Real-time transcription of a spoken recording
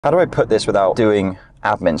How do I put this without doing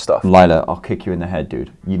admin stuff? Lila, I'll kick you in the head,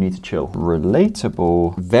 dude. You need to chill.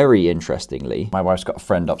 Relatable. Very interestingly, My wife's got a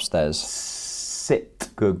friend upstairs. Sit.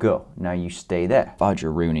 Good girl. Now you stay there.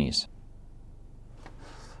 Fudgeroonies.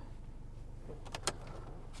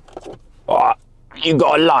 Oh, you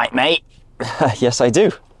got a light, mate? Yes, I do.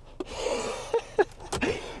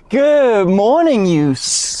 Good morning, you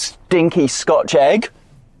stinky Scotch egg.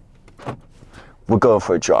 We're going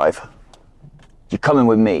for a drive. You're coming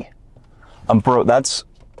with me. And bro, that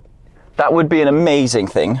would be an amazing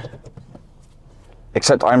thing.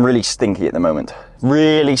 Except I'm really stinky at the moment.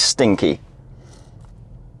 Really stinky.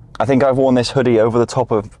 I think I've worn this hoodie over the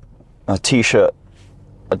top of a t-shirt,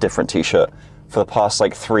 a different t-shirt, for the past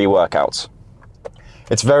like 3 workouts.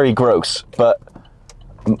 It's very gross, but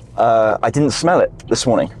I didn't smell it this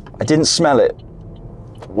morning. I didn't smell it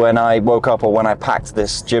when I woke up or when I packed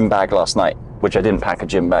this gym bag last night, which I didn't pack a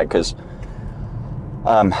gym bag because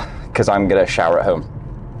I'm gonna shower at home.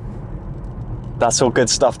 That's all good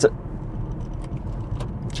stuff to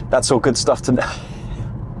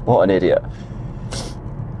what an idiot.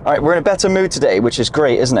 All right, we're in a better mood today, which is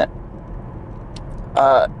great, isn't it?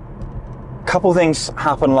 Couple things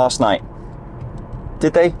happened last night.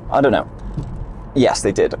 Did they? I don't know. Yes,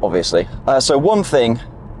 they did, obviously. So one thing,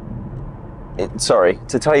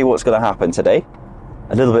 to tell you what's gonna happen today,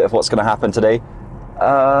 a little bit of what's gonna happen today.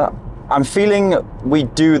 I'm feeling we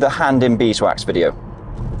do the hand in beeswax video,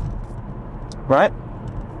 right?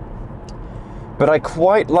 But I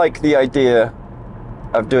quite like the idea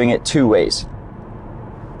of doing it 2 ways.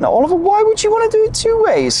 Now, Oliver, why would you want to do it 2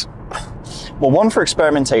 ways? Well, 1 for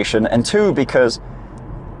experimentation, and 2 because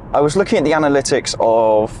I was looking at the analytics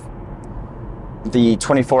of the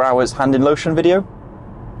 24 hours hand in lotion video,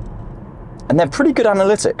 and they're pretty good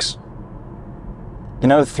analytics. You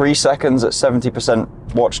know, 3 seconds at 70%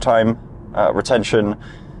 watch time, retention.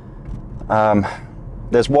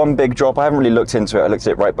 There's one big drop. I haven't really looked into it. I looked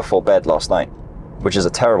at it right before bed last night, which is a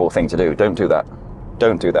terrible thing to do. Don't do that.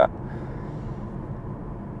 Don't do that.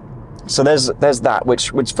 So there's that, which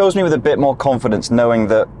fills me with a bit more confidence, knowing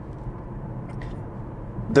that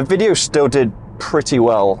the video still did pretty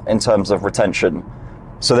well in terms of retention.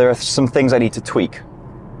 So there are some things I need to tweak.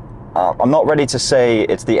 I'm not ready to say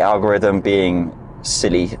it's the algorithm being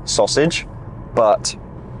silly sausage, but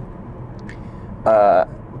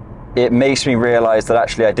it makes me realize that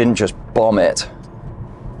actually I didn't just bomb it.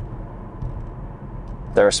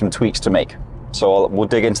 There are some tweaks to make. So we'll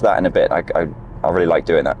dig into that in a bit. I really like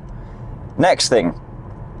doing that. Next thing,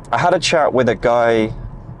 I had a chat with a guy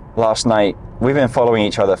last night. We've been following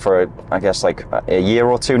each other for, I guess, like a year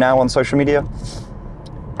or 2 now on social media.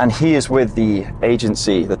 And he is with the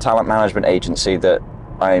agency, the talent management agency that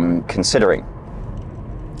I'm considering.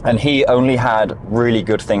 And he only had really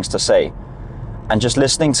good things to say. And just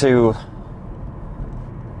listening to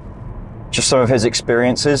just some of his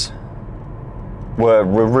experiences were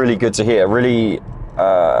really good to hear, really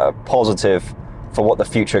positive for what the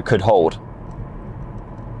future could hold.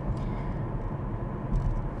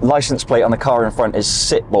 License plate on the car in front is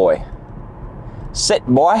Sit Boy. Sit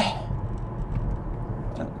Boy?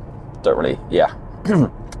 Don't really, yeah.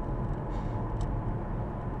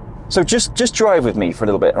 So just drive with me for a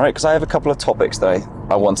little bit, all right? Because I have a couple of topics that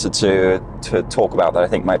I wanted to talk about that I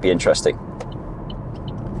think might be interesting.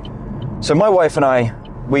 So my wife and I,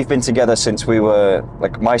 we've been together since we were,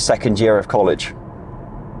 like, my 2nd year of college.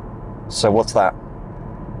 So what's that?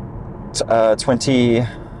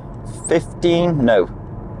 2015? No.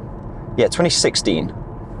 Yeah, 2016.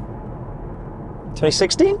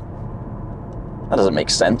 2016? That doesn't make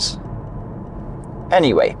sense.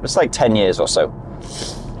 Anyway, it's like 10 years or so.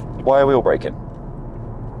 Why are we all breaking?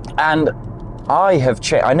 And I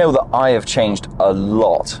know that I have changed a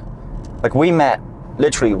lot. Like, we met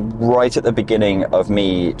literally right at the beginning of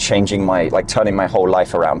me changing turning my whole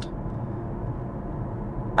life around.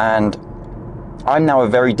 And I'm now a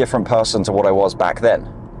very different person to what I was back then.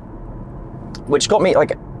 Which got me,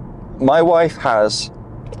 like, my wife has,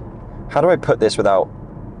 how do I put this without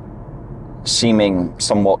seeming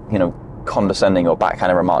somewhat, condescending or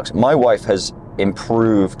backhanded remarks? My wife has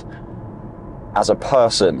improved as a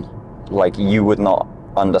person like you would not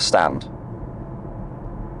understand.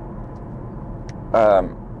 But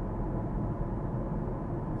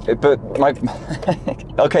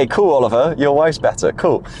okay, cool, Oliver, your wife's better,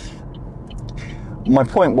 cool. My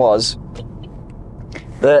point was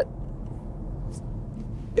that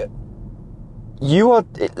you are,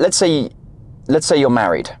 let's say you're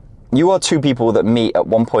married. You are 2 people that meet at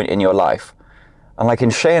one point in your life. And like in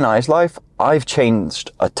Shay and I's life, I've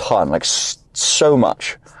changed a ton, like so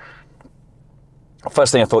much.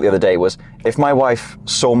 first thing I thought the other day was, if my wife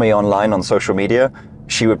saw me online on social media,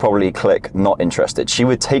 she would probably click not interested. She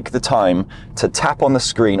would take the time to tap on the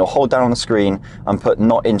screen or hold down on the screen and put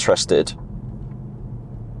not interested,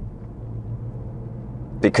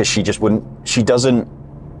 because she just wouldn't, she doesn't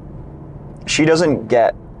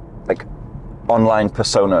get like online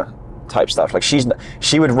persona type stuff. Like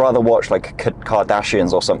she would rather watch like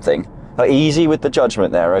Kardashians or something. Like, easy with the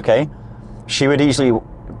judgment there, okay? She would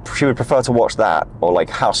prefer to watch that, or like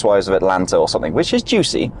Housewives of Atlanta or something, which is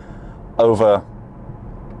juicy, over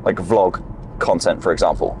like vlog content, for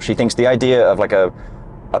example. She thinks the idea of like a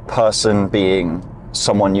person being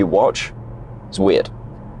someone you watch is weird,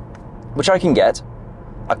 which I can get.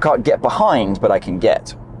 I can't get behind, but I can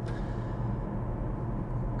get.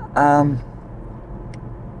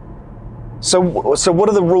 So what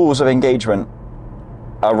are the rules of engagement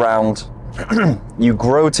around you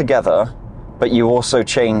grow together, but you also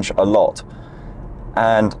change a lot?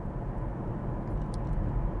 And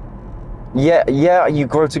yeah, you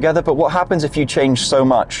grow together, but what happens if you change so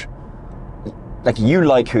much? Like, you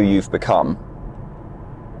like who you've become,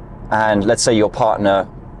 and let's say your partner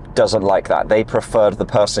doesn't like that. They preferred the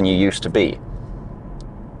person you used to be.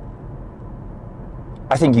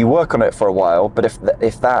 I think you work on it for a while, but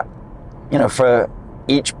if that, you know, for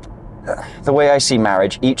each, the way I see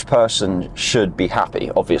marriage, each person should be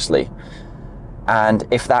happy, obviously. And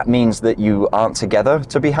if that means that you aren't together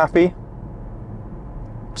to be happy,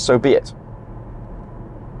 so be it.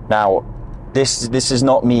 Now, this is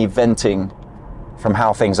not me venting from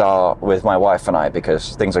how things are with my wife and I,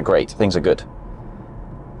 because things are great, things are good.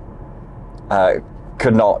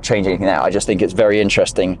 Could not change anything now. I just think it's very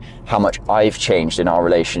interesting how much I've changed in our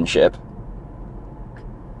relationship.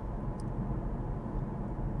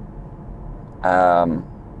 And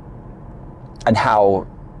how,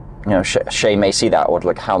 you know, Shay may see that, or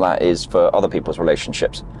like how that is for other people's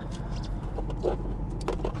relationships.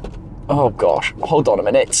 Oh gosh, hold on a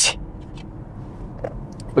minute.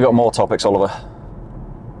 We got more topics, Oliver.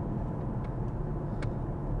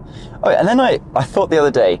 Oh, and then I thought the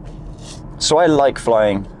other day, so I like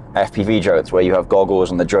flying FPV drones where you have goggles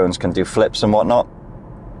and the drones can do flips and whatnot.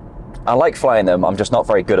 I like flying them, I'm just not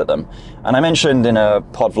very good at them. And I mentioned in a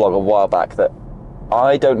PodVlog a while back that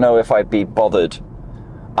I don't know if I'd be bothered.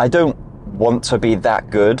 I don't want to be that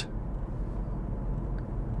good,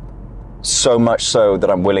 so much so that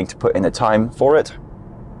I'm willing to put in the time for it.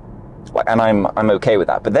 And I'm okay with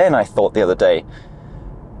that. But then I thought the other day,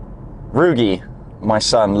 Rugi, our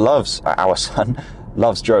son,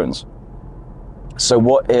 loves drones. So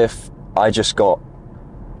what if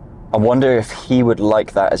I wonder if he would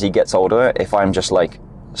like that as he gets older, if I'm just like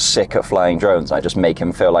sick at flying drones. I just make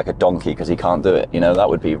him feel like a donkey because he can't do it. You know, that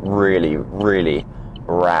would be really, really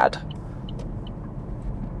rad.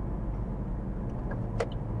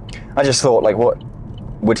 I just thought, like, what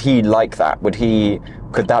would he like that?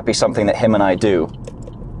 Could that be something that him and I do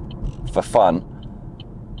for fun?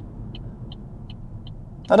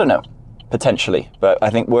 I don't know, potentially, but I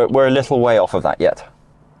think we're a little way off of that yet.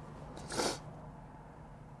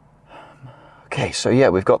 Okay, so yeah,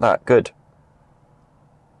 we've got that. Good.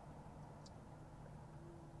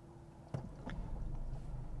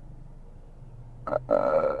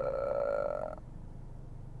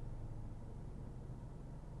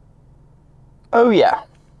 Oh yeah.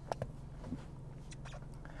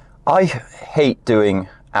 I hate doing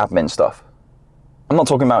admin stuff. I'm not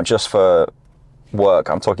talking about just for work,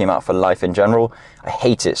 I'm talking about for life in general. I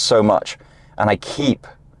hate it so much, and I keep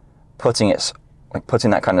putting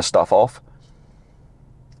that kind of stuff off.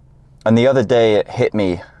 And the other day it hit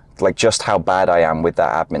me, like, just how bad I am with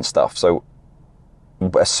that admin stuff. So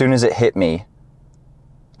as soon as it hit me,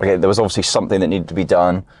 okay, there was obviously something that needed to be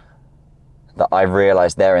done that I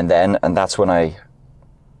realized there and then, and that's when I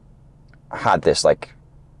had this, like,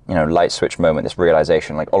 you know, light switch moment, this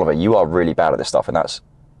realization, like, Oliver, you are really bad at this stuff, and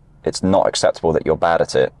it's not acceptable that you're bad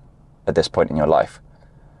at it at this point in your life.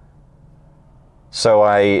 So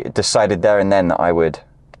I decided there and then that I would,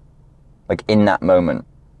 like, in that moment,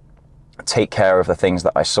 take care of the things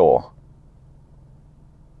that I saw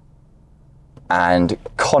and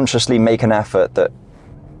consciously make an effort that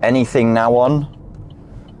anything now on,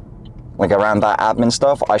 like around that admin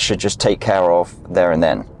stuff, I should just take care of there and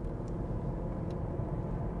then.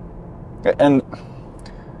 And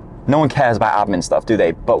no one cares about admin stuff, do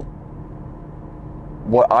they? But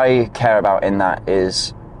what I care about in that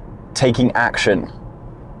is taking action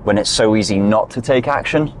when it's so easy not to take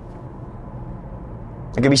action.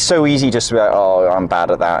 It can be so easy just to be like, oh, I'm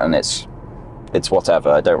bad at that, and it's whatever,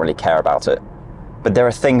 I don't really care about it. But there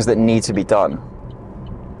are things that need to be done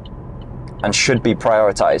and should be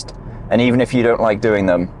prioritized. And even if you don't like doing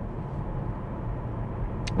them,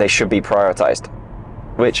 they should be prioritized.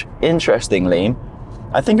 Which, interestingly,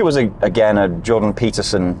 I think it was, again, a Jordan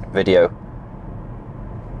Peterson video.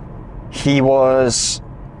 He was,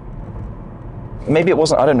 maybe it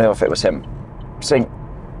wasn't, I don't know if it was him, saying,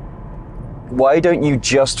 why don't you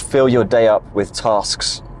just fill your day up with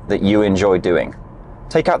tasks that you enjoy doing?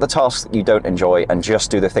 Take out the tasks that you don't enjoy and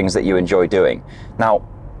just do the things that you enjoy doing. Now,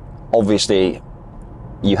 obviously,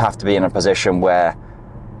 you have to be in a position where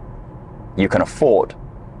you can afford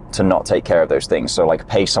to not take care of those things. So like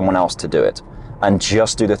pay someone else to do it and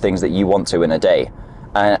just do the things that you want to in a day.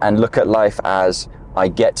 And look at life as I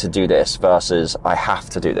get to do this versus I have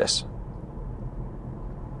to do this.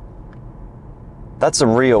 That's a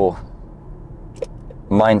real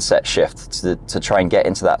mindset shift to try and get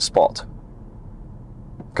into that spot.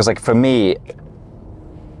 Because like for me,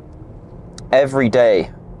 every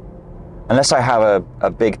day, unless I have a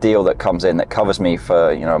big deal that comes in that covers me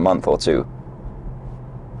for, you know, a month or two,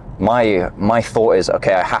 my thought is,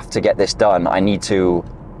 okay, I have to get this done. I need to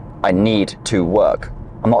work.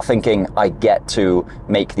 I'm not thinking I get to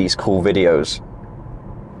make these cool videos,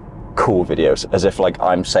 as if like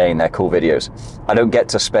I'm saying they're cool videos. I don't get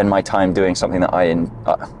to spend my time doing something that I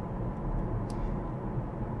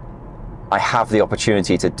have the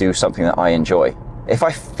opportunity to do something that I enjoy. If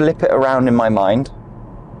I flip it around in my mind,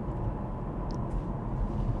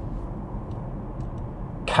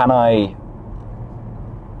 can I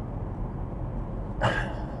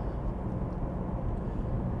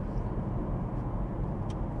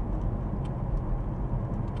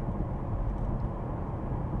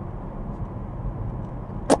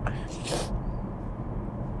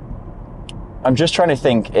I'm just trying to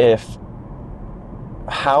think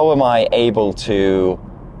how am I able to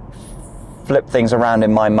flip things around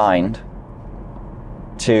in my mind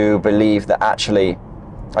to believe that actually,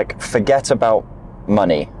 like, forget about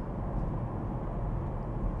money.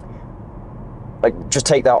 Like, just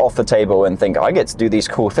take that off the table and think, I get to do these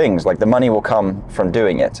cool things. Like, the money will come from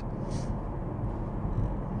doing it.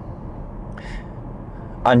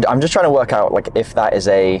 And I'm just trying to work out, like, if that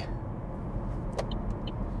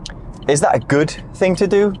is that a good thing to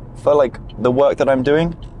do for like the work that I'm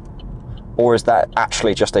doing? Or is that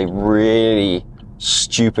actually just a really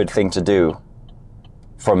stupid thing to do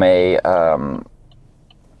from an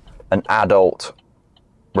adult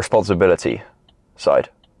responsibility side?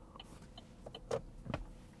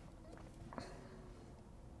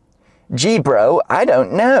 Gee, bro, I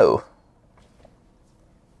don't know.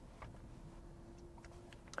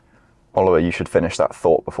 Oliver, you should finish that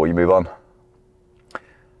thought before you move on.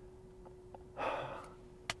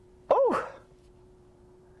 Oh!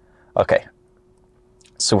 Okay.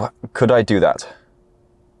 So, could I do that?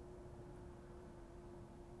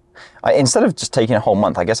 Instead of just taking a whole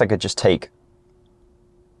month, I guess I could just take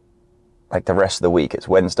like the rest of the week. It's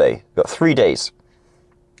Wednesday. We've got 3 days.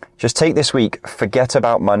 Just take this week, forget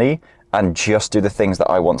about money, and just do the things that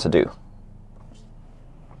I want to do.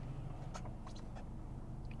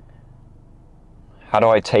 How do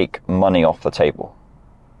I take money off the table?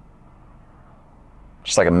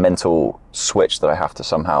 Just like a mental switch that I have to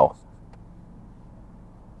somehow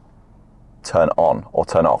turn on or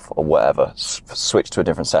turn off or whatever. Switch to a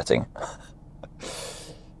different setting.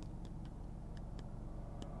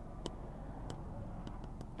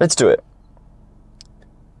 Let's do it.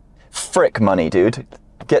 Frick money, dude.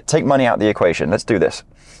 Take money out of the equation. Let's do this.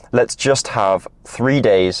 Let's just have 3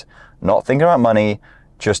 days, not thinking about money,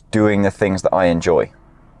 just doing the things that I enjoy.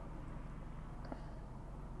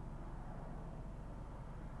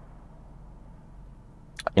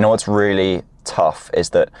 You know what's really tough is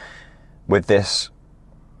that with this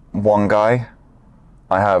one guy,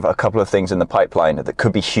 I have a couple of things in the pipeline that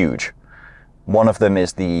could be huge. One of them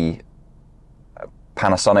is the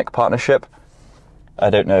Panasonic partnership. I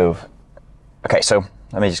don't know. Okay, so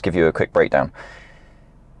let me just give you a quick breakdown.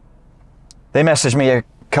 They messaged me a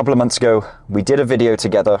couple of months ago. We did a video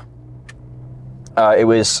together. It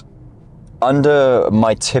was under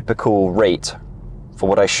my typical rate for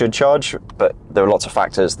what I should charge, but there were lots of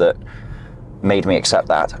factors that made me accept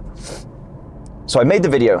that. So I made the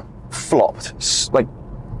video, flopped. Like,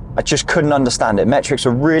 I just couldn't understand it. Metrics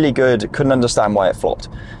were really good, couldn't understand why it flopped.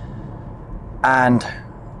 And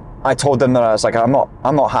I told them that I was like, I'm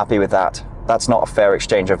not happy with that. That's not a fair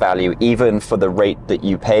exchange of value, even for the rate that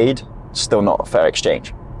you paid, still not a fair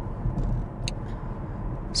exchange.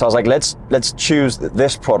 So I was like, let's choose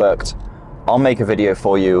this product. I'll make a video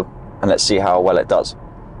for you and let's see how well it does.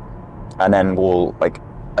 And then we'll, like,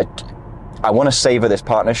 I want to savor this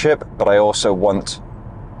partnership, but I also want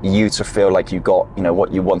you to feel like you got, you know,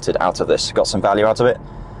 what you wanted out of this, got some value out of it.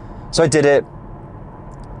 So I did it.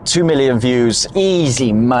 2 million views,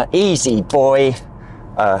 easy boy.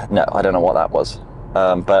 No, I don't know what that was,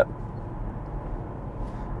 but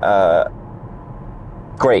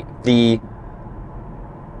great. The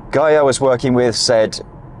guy I was working with said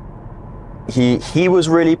he was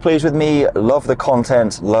really pleased with me, loved the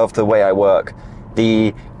content, loved the way I work.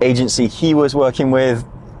 The agency he was working with,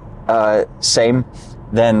 same.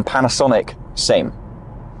 Then Panasonic, same.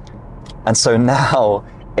 And so now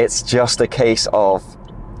it's just a case of,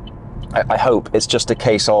 I hope it's just a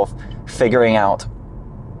case of figuring out,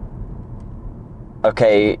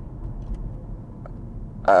 okay,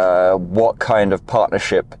 what kind of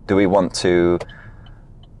partnership do we want to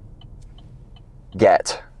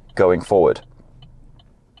get going forward?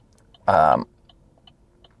 How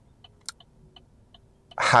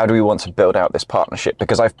do we want to build out this partnership?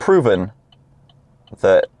 Because I've proven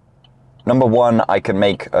that, number one, I can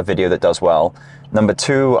make a video that does well. Number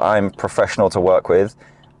two, I'm professional to work with.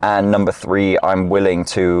 And number three, I'm willing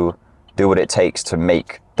to do what it takes to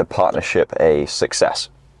make the partnership a success.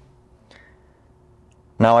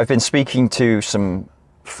 Now, I've been speaking to some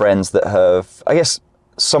friends that have, I guess,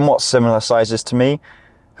 somewhat similar sizes to me,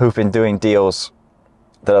 who've been doing deals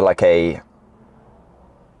that are like a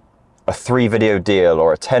 3-video deal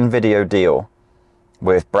or a 10-video deal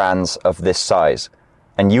with brands of this size.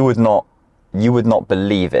 And you would not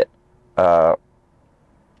believe it. So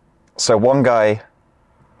one guy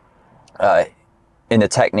in the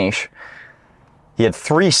tech niche, he had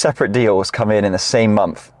 3 separate deals come in the same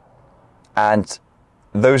month, and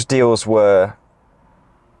those deals were,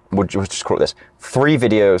 we'll just call it this, 3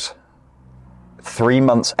 videos, 3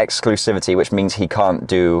 months exclusivity, which means he can't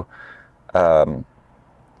do a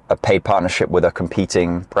paid partnership with a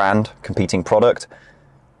competing brand, competing product.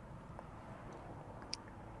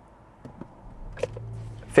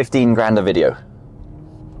 15 grand a video.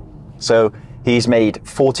 So he's made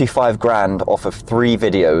 45 grand off of 3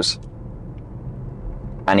 videos,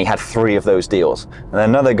 and he had 3 of those deals. And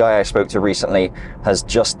another guy I spoke to recently has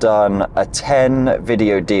just done a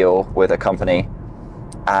 10-video deal with a company,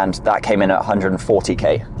 and that came in at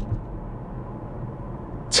 140K.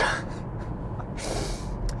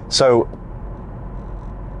 So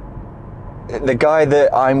the guy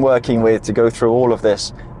that I'm working with to go through all of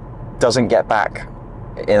this doesn't get back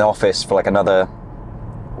in office for like another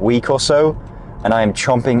week or so, and I am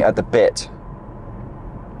chomping at the bit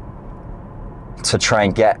to try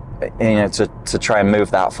and get, to try and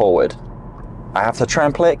move that forward. I have to try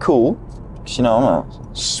and play it cool, because I'm a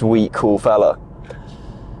sweet, cool fella.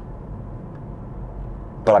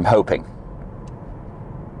 But I'm hoping.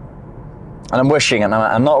 And I'm wishing, and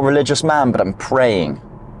I'm not a religious man, but I'm praying.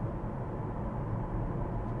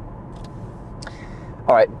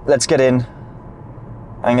 All right, let's get in.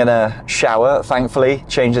 I'm gonna shower, thankfully,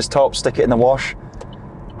 change this top, stick it in the wash,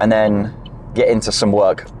 and then get into some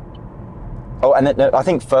work. Oh, and then, I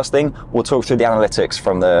think first thing, we'll talk through the analytics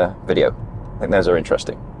from the video. I think those are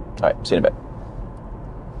interesting. All right, see you in a bit.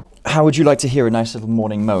 How would you like to hear a nice little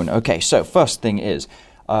morning moan? Okay, so first thing is,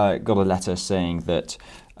 got a letter saying that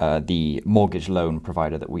the mortgage loan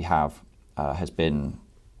provider that we have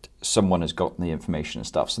someone has gotten the information and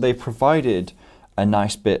stuff. So they've provided a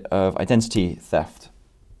nice bit of identity theft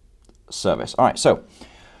service. All right, so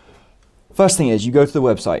first thing is you go to the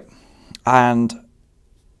website, and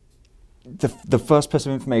the first piece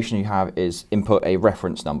of information you have is input a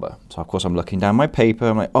reference number. So of course I'm looking down my paper,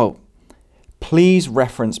 I'm like, oh, please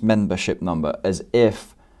reference membership number, as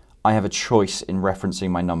if I have a choice in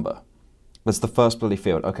referencing my number. That's the first bloody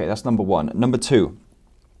field. Okay, that's number one. Number two,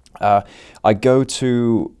 I go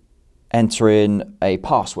to enter in a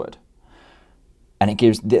password, and it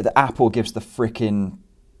gives, the Apple gives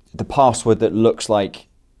the password that looks like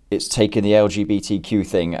it's taken the LGBTQ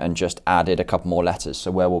thing and just added a couple more letters,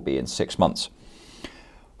 so where we'll be in 6 months.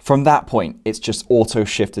 From that point, it's just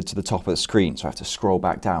auto-shifted to the top of the screen, so I have to scroll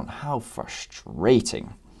back down. How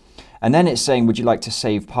frustrating. And then it's saying, would you like to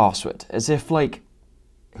save password? As if, like,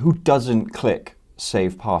 who doesn't click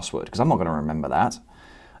save password? Because I'm not going to remember that.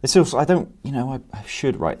 It's also, I don't, I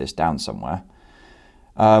should write this down somewhere.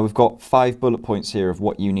 We've got 5 bullet points here of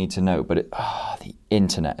what you need to know, but the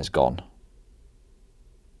internet is gone.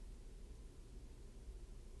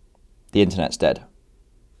 The internet's dead.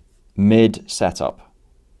 Mid-setup.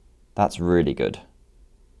 That's really good.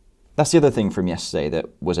 That's the other thing from yesterday that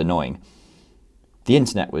was annoying. The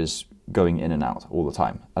internet was going in and out all the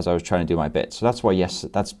time as I was trying to do my bit. So that's why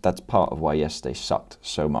that's part of why yesterday sucked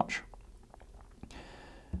so much.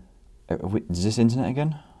 Is this internet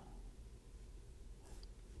again?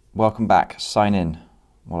 Welcome back. Sign in.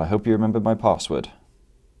 Well, I hope you remember my password.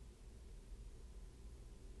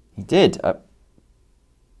 He did.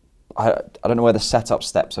 I don't know where the setup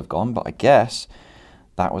steps have gone, but I guess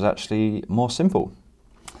that was actually more simple.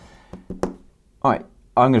 All right,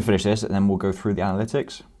 I'm going to finish this and then we'll go through the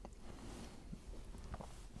analytics.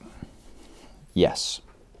 Yes.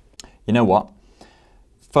 You know what?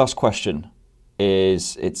 First question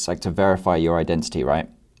is, it's like to verify your identity, right?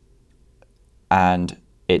 And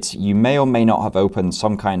it's, you may or may not have opened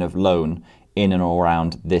some kind of loan in and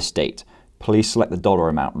around this date. Please select the dollar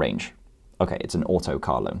amount range. Okay, it's an auto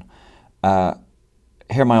car loan.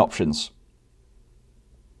 Here are my options.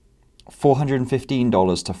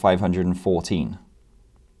 $415 to $514.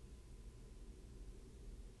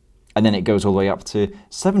 And then it goes all the way up to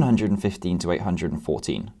 $715 to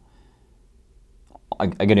 $814. I'm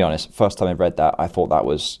going to be honest, first time I read that, I thought there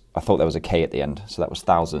was a K at the end, so that was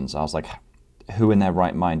thousands. I was like, who in their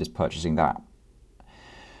right mind is purchasing that?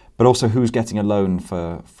 But also, who's getting a loan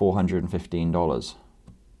for $415?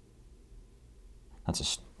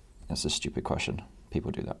 That's a stupid question.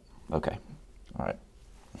 People do that. Okay, all right.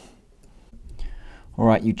 All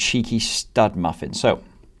right, you cheeky stud muffin. So,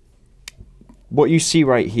 what you see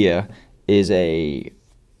right here is I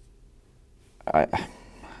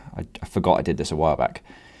forgot I did this a while back,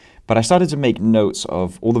 but I started to make notes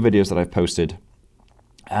of all the videos that I've posted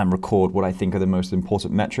and record what I think are the most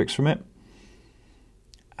important metrics from it.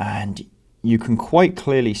 And you can quite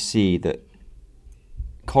clearly see that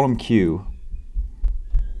column Q,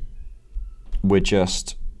 we're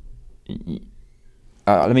just,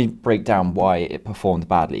 let me break down why it performed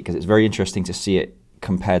badly, because it's very interesting to see it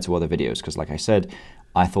compared to other videos, because like I said,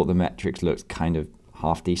 I thought the metrics looked kind of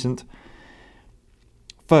half decent.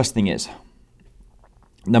 First thing is,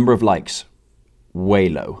 number of likes, way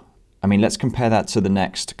low. I mean, let's compare that to the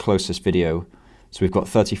next closest video. So we've got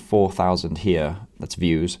 34,000 here, that's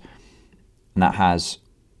views, and that has,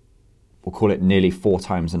 we'll call it nearly 4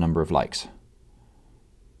 times the number of likes.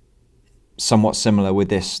 Somewhat similar with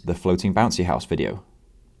this, the floating bouncy house video.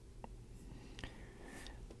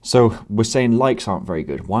 So we're saying likes aren't very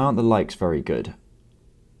good. Why aren't the likes very good?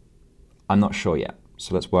 I'm not sure yet,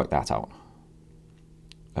 so let's work that out.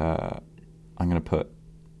 I'm going to put,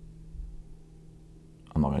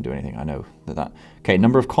 I'm not going to do anything, I know that. Okay,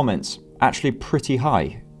 number of comments, actually pretty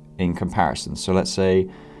high in comparison. So let's say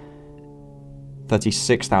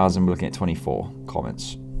 36,000, we're looking at 24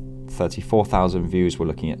 comments. 34,000 views, we're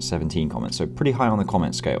looking at 17 comments. So pretty high on the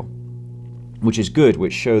comment scale, which is good,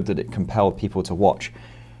 which showed that it compelled people to watch.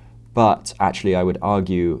 But actually, I would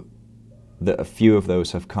argue that a few of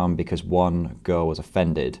those have come because one girl was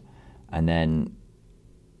offended, and then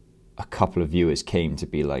a couple of viewers came to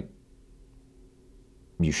be like,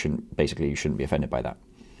 you shouldn't be offended by that,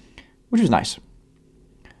 which was nice.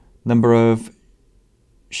 Number of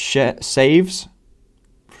saves,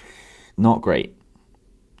 not great.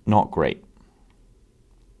 Not great.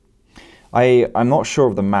 I'm not sure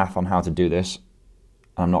of the math on how to do this.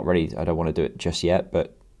 I'm not ready, I don't want to do it just yet,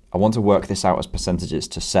 but I want to work this out as percentages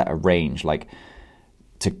to set a range. Like,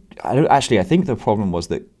 I think the problem was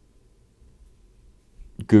that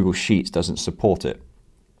Google Sheets doesn't support it.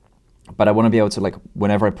 But I want to be able to, like,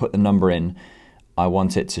 whenever I put the number in, I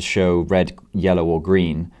want it to show red, yellow, or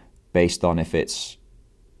green based on if it's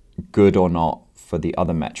good or not for the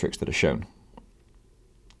other metrics that are shown.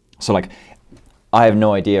 So, like, I have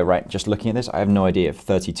no idea, right, just looking at this, I have no idea if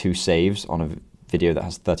 32 saves on a video that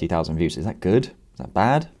has 30,000 views. Is that good? Is that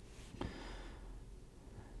bad?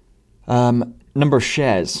 Number of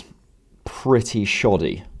shares, pretty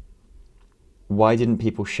shoddy. Why didn't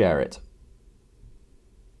people share it?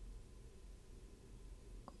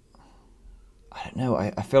 I don't know.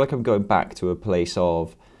 I feel like I'm going back to a place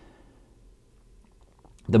of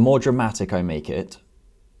the more dramatic I make it,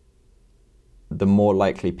 the more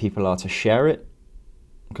likely people are to share it,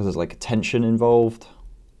 because there's like tension involved.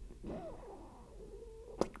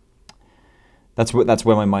 That's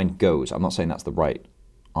where my mind goes. I'm not saying that's the right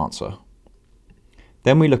answer.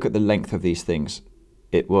 Then we look at the length of these things.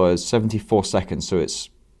 It was 74 seconds, so it's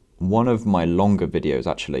one of my longer videos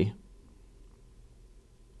actually.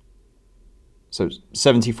 So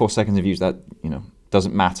 74 seconds of views, that,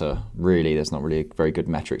 doesn't matter really. There's not really a very good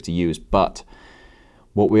metric to use, but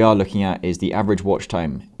what we are looking at is the average watch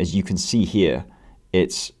time. As you can see here,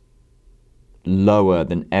 it's lower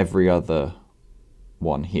than every other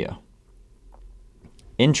one here.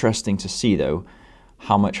 Interesting to see though,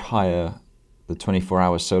 how much higher the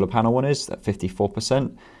 24-hour solar panel one is, at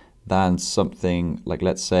 54%, than something like,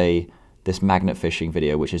 let's say, this magnet fishing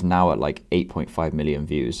video, which is now at like 8.5 million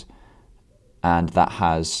views, and that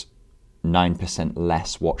has 9%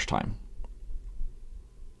 less watch time.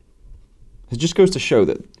 It just goes to show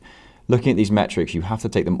that looking at these metrics, you have to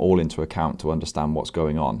take them all into account to understand what's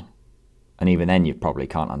going on. And even then, you probably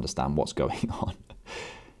can't understand what's going on.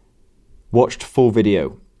 Watched full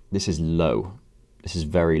video. This is low. This is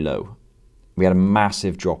very low. We had a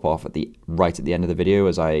massive drop off right at the end of the video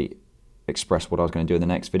as I expressed what I was going to do in the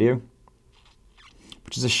next video,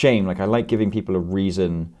 which is a shame. Like, I like giving people a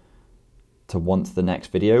reason to want the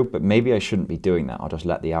next video, but maybe I shouldn't be doing that. I'll just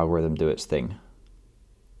let the algorithm do its thing.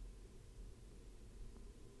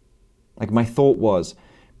 Like, my thought was,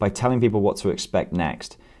 by telling people what to expect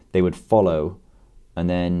next, they would follow, and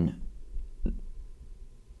then,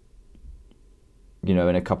 you know,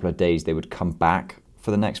 in a couple of days, they would come back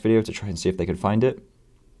for the next video to try and see if they could find it.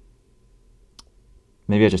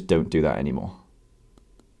 Maybe I just don't do that anymore.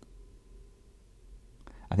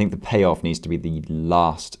 I think the payoff needs to be the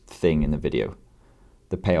last thing in the video,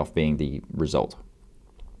 the payoff being the result.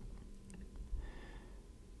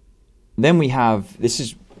 Then we have, this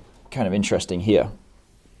is kind of interesting here.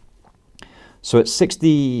 So at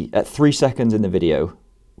 3 seconds in the video,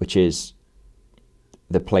 which is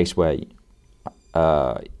the place where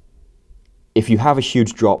if you have a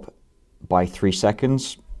huge drop by 3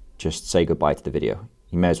 seconds, just say goodbye to the video.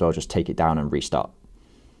 You may as well just take it down and restart.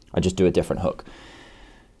 I just do a different hook,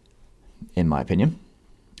 in my opinion.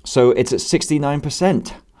 So it's at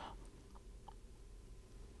 69%.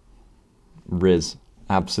 Riz,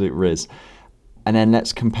 absolute riz. And then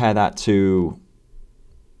let's compare that to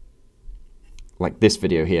like this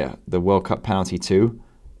video here, the World Cup penalty 2.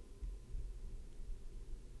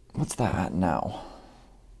 What's that at now?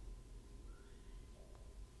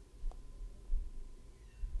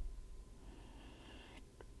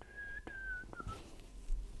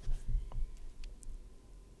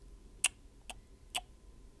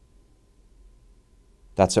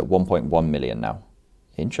 That's at 1.1 million now.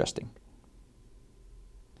 Interesting.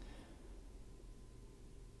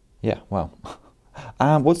 Yeah, well.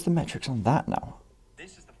 What's the metrics on that now?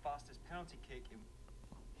 This is the fastest penalty kick in...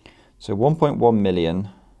 So 1.1 million.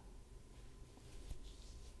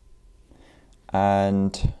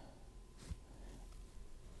 And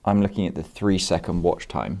I'm looking at the 3 second watch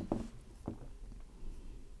time.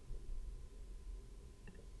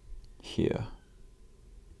 Here.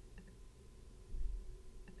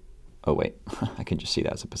 Oh wait, I can just see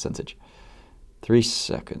that as a percentage. 3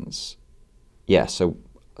 seconds. Yeah, so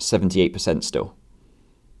 78% still.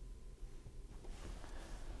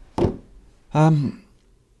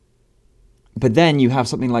 But then you have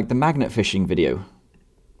something like the magnet fishing video.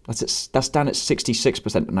 That's down at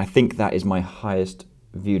 66%, and I think that is my highest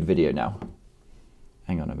viewed video now.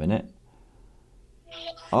 Hang on a minute.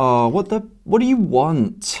 Oh, what do you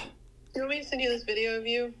want? You want me to send you this video of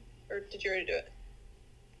you, or did you already do it?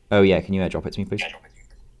 Oh yeah, can you airdrop it to me, please?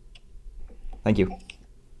 Thank you.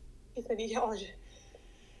 He said he Ruger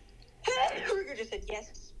just said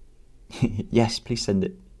yes. Yes, please send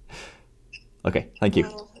it. Okay, thank you.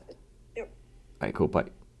 Yep. Alright, cool, bye.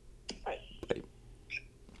 Bye. Bye.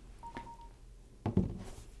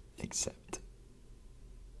 Accept.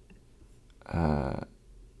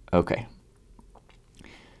 Okay.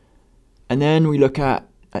 And then we look at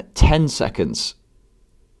 10 seconds.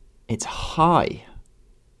 It's high.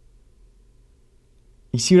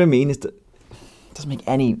 You see what I mean? It doesn't make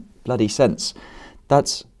any bloody sense.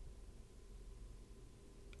 That's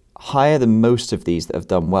higher than most of these that have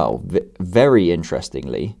done well. Very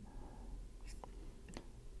interestingly,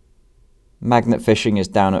 magnet fishing is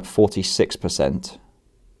down at 46%.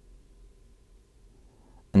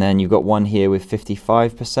 And then you've got one here with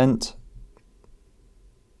 55%.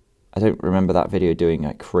 I don't remember that video doing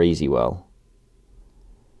like crazy well.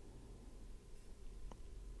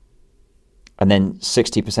 And then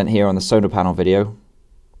 60% here on the solar panel video.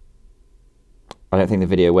 I don't think the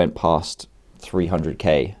video went past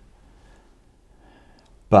 300K.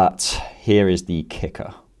 But here is the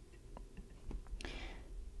kicker.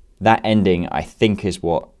 That ending, I think, is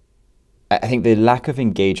what... I think the lack of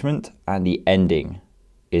engagement and the ending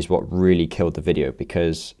is what really killed the video,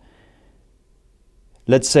 because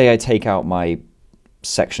let's say I take out my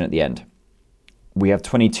section at the end. We have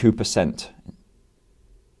 22%.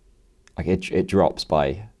 Like it drops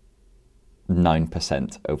by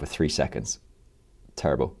 9% over 3 seconds.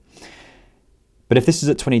 Terrible. But if this is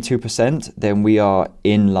at 22%, then we are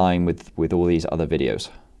in line with all these other videos.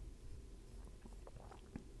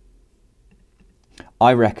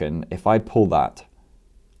 I reckon if I pull that,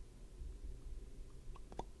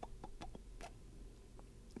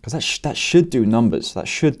 because that should do numbers, that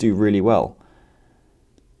should do really well.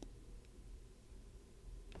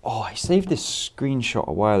 Oh, I saved this screenshot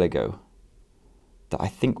a while ago that I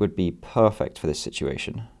think would be perfect for this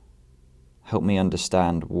situation. help me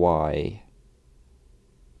understand why.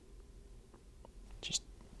 Just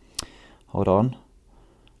hold on.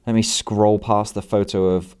 Let me scroll past the photo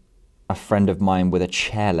of a friend of mine with a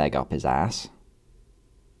chair leg up his ass.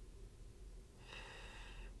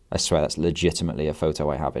 I swear that's legitimately a photo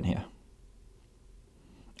I have in here.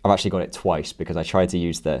 I've actually got it twice because I tried to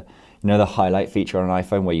use the, you know, the highlight feature on an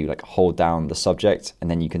iPhone where you like hold down the subject and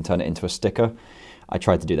then you can turn it into a sticker. I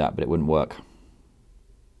tried to do that, but it wouldn't work.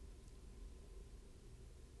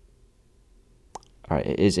 All right,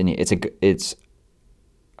 it is in here. It's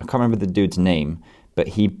I can't remember the dude's name, but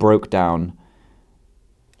he broke down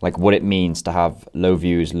like what it means to have low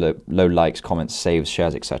views, low likes, comments, saves,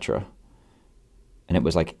 shares, etc. And it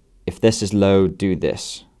was like, if this is low, do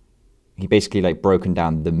this. He basically like broken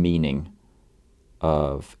down the meaning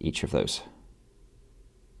of each of those.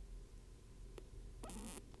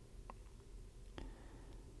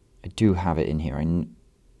 I do have it in here.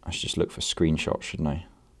 I should just look for screenshots, shouldn't I?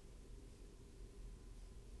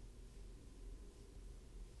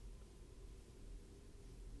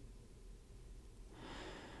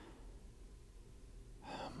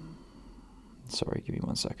 Sorry, give me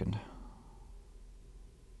 1 second.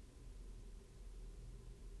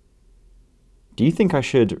 Do you think I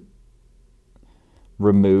should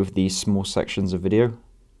remove these small sections of video?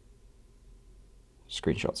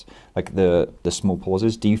 Screenshots. Like the small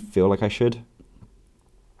pauses. Do you feel like I should?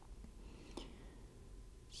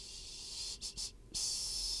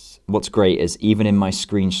 What's great is even in my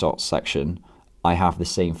screenshots section, I have the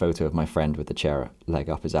same photo of my friend with the chair leg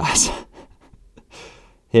up his ass.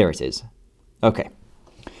 Here it is. Okay.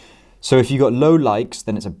 So if you got low likes,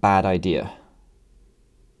 then it's a bad idea.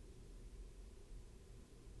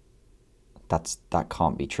 That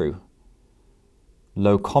can't be true.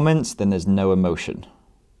 Low comments, then there's no emotion.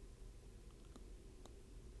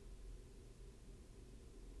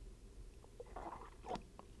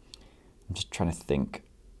 I'm just trying to think.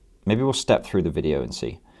 Maybe we'll step through the video and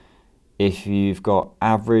see. If you've got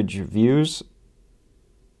average views,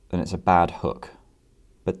 then it's a bad hook.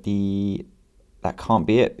 But that can't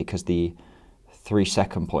be it because the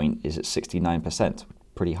 3-second point is at 69%,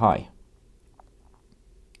 pretty high.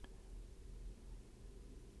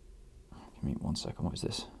 Give me 1 second, what is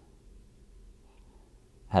this?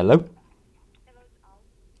 Hello?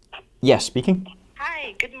 Yes, speaking.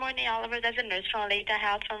 Hi, good morning, Oliver. That's a nurse from Leta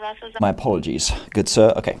House from Russell's. My apologies, good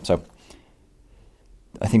sir. Okay, so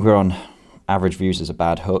I think we're on average views as a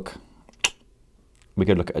bad hook. We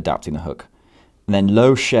could look at adapting the hook. And then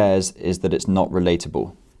low shares is that it's not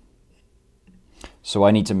relatable. So I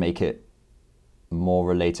need to make it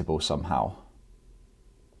more relatable somehow.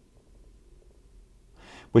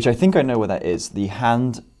 Which I think I know what that is. The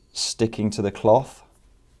hand sticking to the cloth,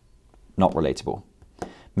 not relatable.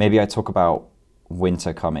 Maybe I talk about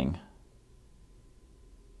winter coming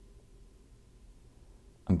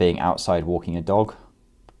and being outside walking a dog.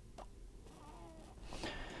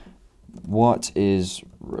 What is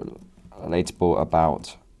relatable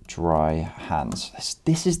about dry hands?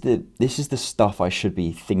 This is the stuff I should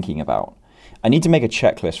be thinking about. I need to make a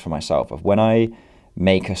checklist for myself of when I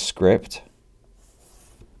make a script.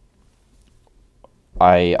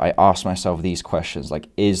 I ask myself these questions, like,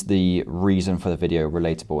 is the reason for the video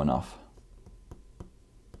relatable enough?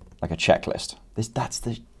 Like a checklist. That's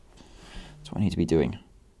what I need to be doing.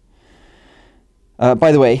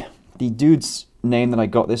 By the way, the dude's name that I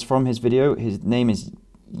got this from, his video, his name is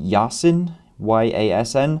Yasin,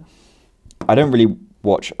 Y-A-S-N. I don't really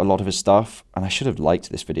watch a lot of his stuff, and I should have liked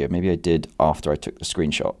this video. Maybe I did after I took the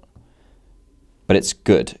screenshot. But it's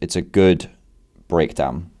good. It's a good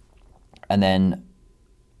breakdown. And then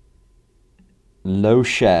low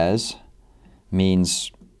shares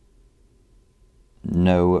means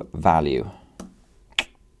no value.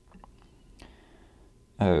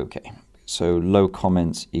 Okay, so low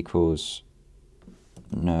comments equals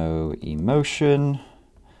no emotion.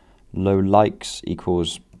 Low likes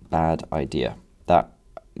equals bad idea.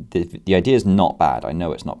 The idea is not bad. I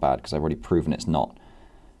know it's not bad because I've already proven it's not.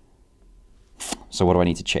 So what do I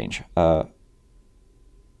need to change?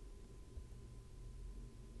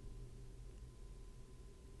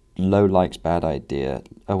 Low likes, bad idea.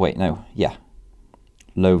 Oh wait, no, yeah.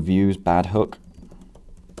 Low views, bad hook.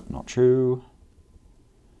 Not true.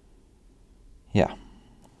 Yeah.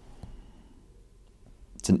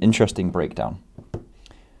 It's an interesting breakdown.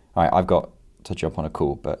 All right, I've got to jump on a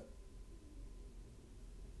call, but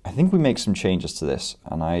I think we make some changes to this,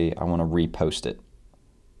 and I want to repost it.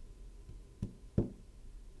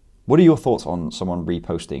 What are your thoughts on someone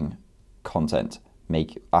reposting content,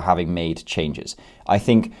 having made changes? I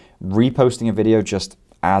think reposting a video just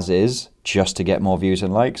as is, just to get more views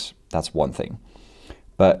and likes, That's one thing.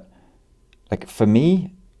 But like for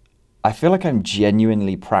me, I feel like I'm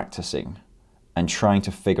genuinely practicing and trying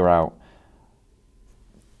to figure out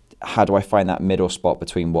how do I find that middle spot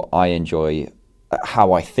between what I enjoy,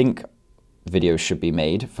 how I think videos should be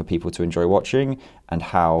made for people to enjoy watching, and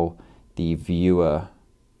how the viewer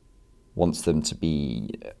wants them to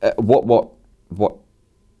be, what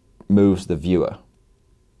moves the viewer.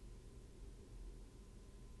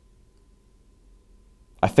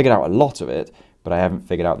 I figured out a lot of it, but I haven't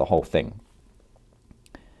figured out the whole thing.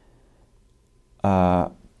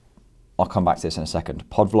 I'll come back to this in a second.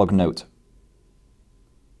 PodVlog note.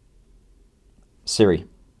 Siri,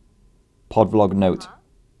 PodVlog note.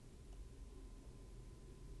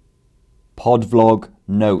 PodVlog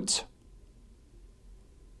note.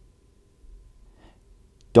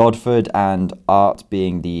 Dodford and art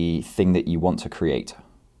being the thing that you want to create.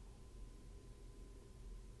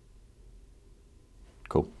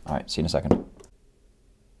 Cool. All right, see you in a second.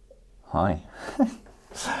 Hi.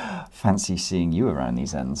 Fancy seeing you around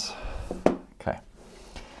these ends. Okay.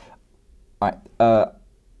 All right.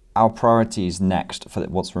 Our priorities next for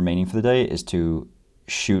what's remaining for the day is to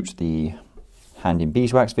shoot the hand in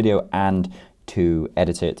beeswax video and to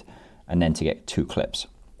edit it and then to get 2 clips.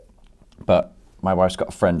 But my wife's got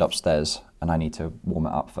a friend upstairs and I need to warm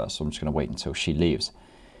it up first, so I'm just going to wait until she leaves.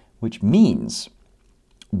 Which means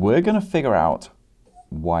we're going to figure out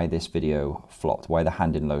why this video flopped, why the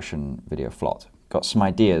hand in lotion video flopped. Got some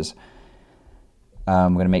ideas. We're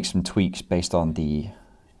going to make some tweaks based on the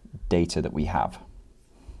data that we have.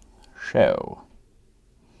 So,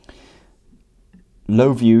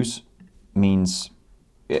 low views means,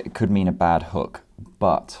 it could mean a bad hook,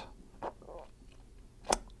 but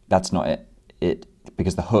that's not it.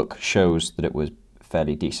 Because the hook shows that it was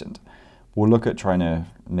fairly decent. We'll look at trying to,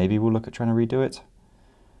 maybe we'll look at trying to redo it.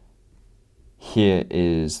 Here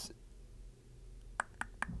is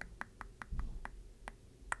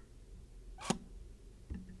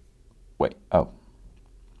wait, oh.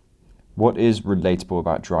 What is relatable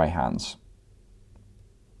about dry hands?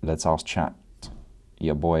 Let's ask chat,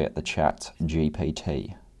 your boy at the chat,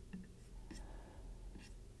 GPT.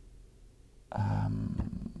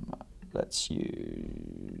 Let's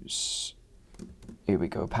use, here we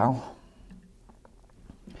go, pal.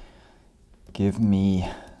 Give me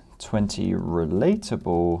 20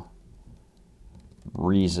 relatable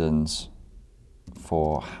reasons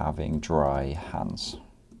for having dry hands.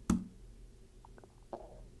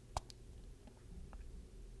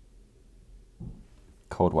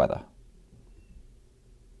 Cold weather.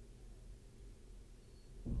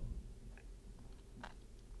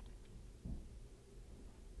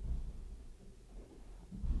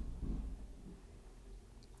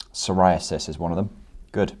 Psoriasis is one of them.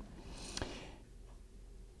 Good.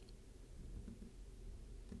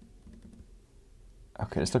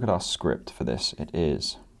 Okay, let's look at our script for this. It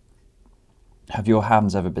is, have your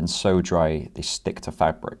hands ever been so dry they stick to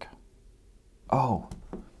fabric? Oh,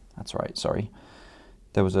 that's right, sorry.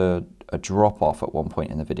 There was a drop off at one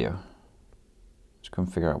point in the video. Just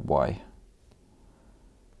couldn't figure out why.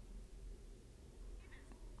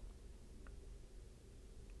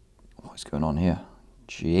 What's going on here?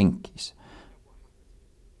 Jinkies.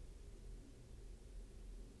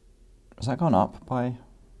 Has that gone up by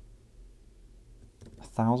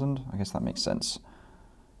 1,000? I guess that makes sense.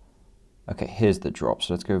 Okay, here's the drop.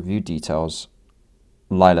 So let's go view details.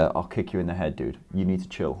 Lila, I'll kick you in the head, dude. You need to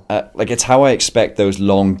chill. Like, it's how I expect those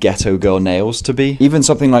long ghetto girl nails to be. Even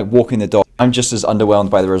something like walking the dog, I'm just as underwhelmed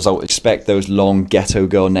by the result. Expect those long ghetto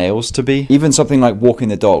girl nails to be. Even something like walking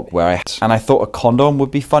the dog, where I thought a condom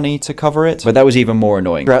would be funny to cover it, but that was even more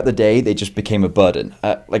annoying. Throughout the day, they just became a burden.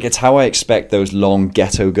 Like, it's how I expect those long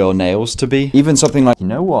ghetto girl nails to be. Even something like, you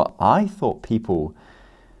know what? I thought people,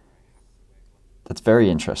 that's very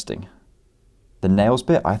interesting. The nails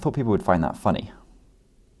bit, I thought people would find that funny.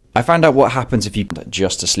 I found out what happens if you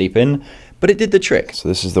just to sleep in, but it did the trick. So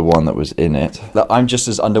this is the one that was in it. I'm just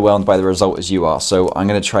as underwhelmed by the result as you are, so I'm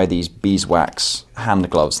going to try these beeswax hand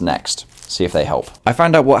gloves next. See if they help. I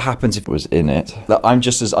found out what happens if it was in it. I'm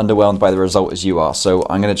just as underwhelmed by the result as you are, so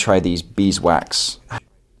I'm going to try these beeswax.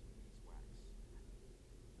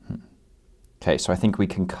 Okay, so I think we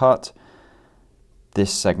can cut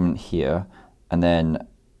this segment here, and then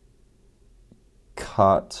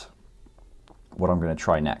cut what I'm going to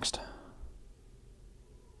try next.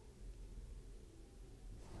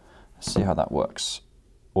 Let's see how that works.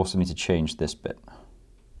 Also need to change this bit.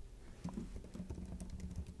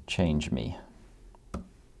 Change me.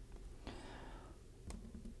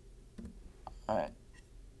 Alright.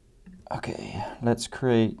 Okay, let's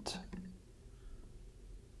create...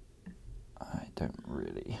 I don't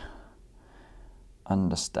really...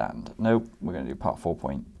 understand. Nope, we're going to do part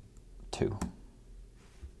 4.2.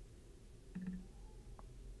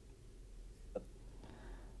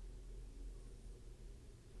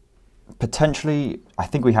 Potentially, I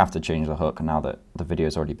think we have to change the hook now that the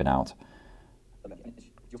video's already been out.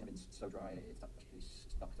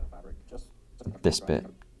 This bit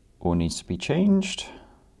all needs to be changed.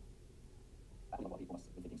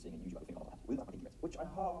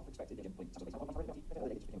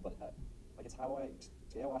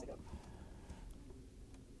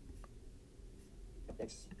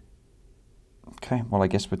 Okay, well I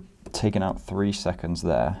guess we're taking out 3 seconds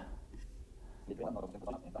there.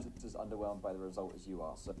 As underwhelmed by the result as you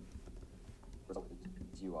are, so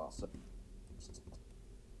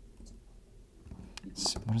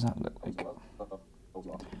What does that look like?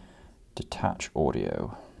 Detach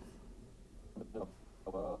audio.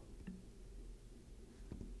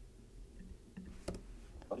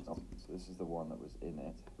 So this is the one that was in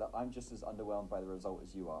it. I'm just as underwhelmed by the result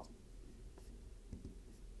as you are.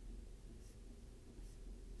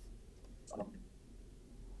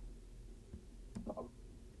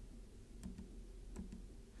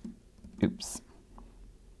 Oops.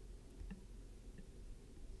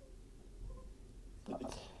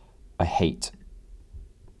 I hate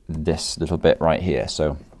this little bit right here,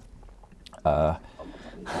 so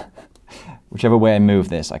whichever way I move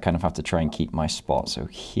this, I kind of have to try and keep my spot. So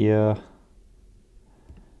here,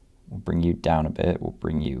 we'll bring you down a bit, we'll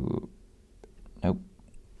bring you, nope,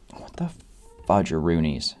 what the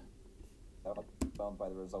fudge-a-roonies? Bound by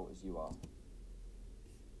the result as you are.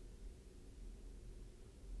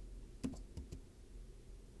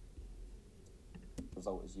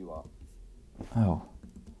 Result as you are. Oh.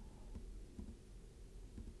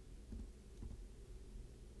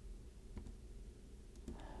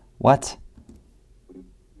 What?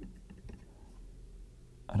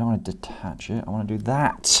 I don't want to detach it, I want to do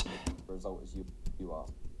that. Result as you are.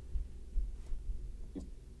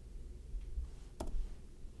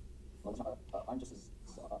 I'm just as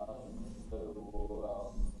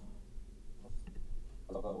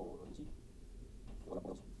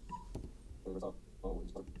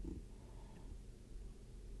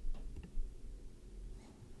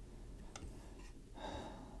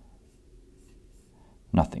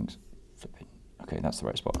Nothing's flipping. Okay, that's the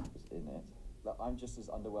right spot. in it. I'm just as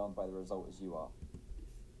underwhelmed by the result as you are.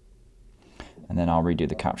 And then I'll redo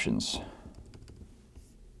the captions.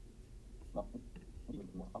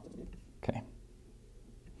 Okay.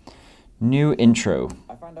 New intro.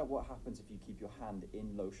 I found out what happens if you keep your hand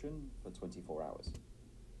in lotion for 24 hours.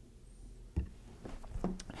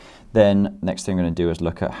 Then next thing I'm going to do is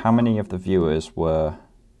look at how many of the viewers were.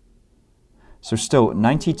 So still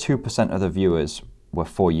 92% of the viewers were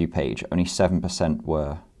For You page. Only 7%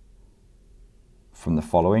 were from the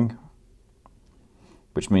following.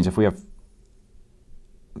 Which means if we have,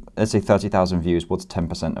 let's say 30,000 views, what's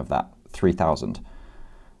 10% of that? 3,000.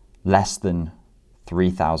 Less than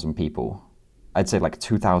 3,000 people. I'd say like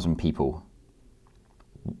 2,000 people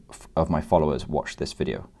of my followers watched this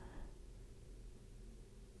video.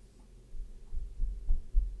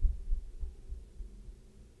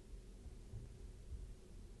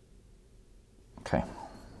 Okay.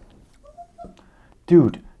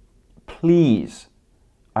 Dude, please.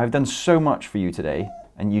 I've done so much for you today,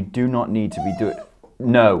 and you do not need to be doing...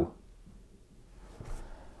 No.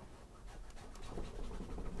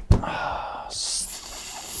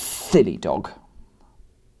 Silly dog.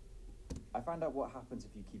 I found out what happens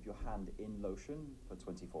if you keep your hand in lotion for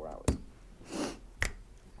 24 hours.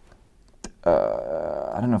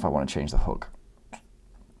 I don't know if I want to change the hook.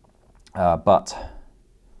 But...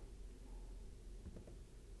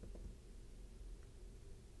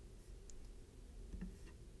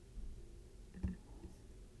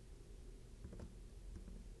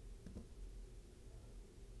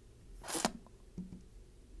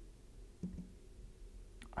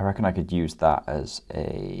 I reckon I could use that as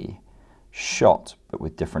a shot, but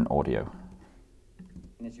with different audio.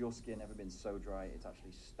 Has your skin ever been so dry it's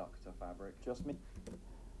actually stuck to fabric? Just me.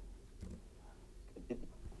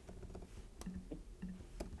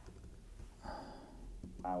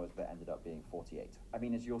 Hours, but ended up being 48. I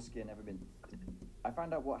mean, has your skin ever been... I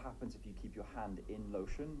found out what happens if you keep your hand in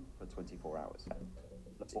lotion for 24 hours.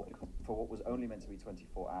 For what was only meant to be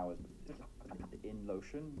 24 hours, in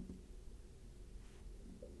lotion.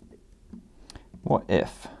 What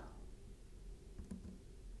if?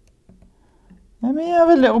 Let me have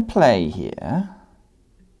a little play here.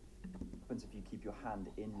 Happens if you keep your hand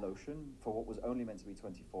in lotion for what was only meant to be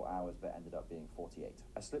 24 hours, but ended up being 48.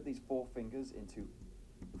 I slipped these 4 fingers into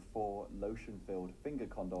 4 lotion-filled finger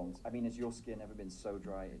condoms. I mean, has your skin ever been so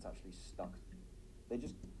dry it's actually stuck They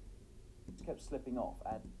just kept slipping off,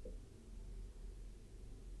 and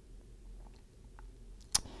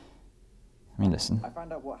I mean, listen. I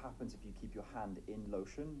found out what happens if you keep your hand in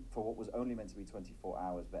lotion for what was only meant to be 24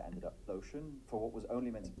 hours, but ended up lotion for what was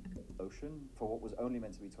only meant to be lotion for what was only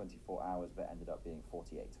meant to be 24 hours, but ended up being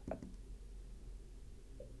 48.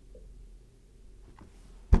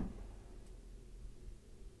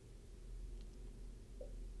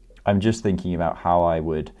 I'm just thinking about how I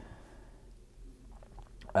would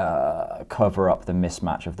cover up the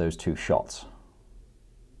mismatch of those two shots.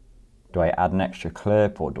 Do I add an extra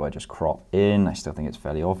clip or do I just crop in? I still think it's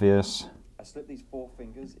fairly obvious. I slipped these 4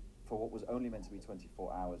 fingers for what was only meant to be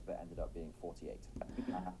 24 hours, but ended up being 48.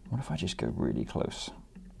 What if I just go really close?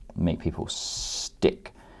 Make people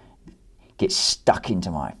get stuck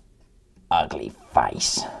into my ugly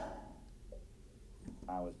face.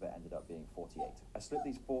 Hours, but ended up being 48. I slipped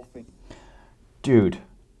these 4 fingers. Dude,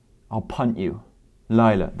 I'll punt you.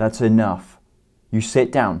 Lila, that's enough. You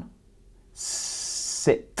sit down.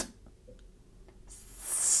 Sit.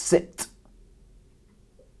 Sit.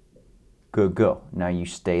 Good girl. Now you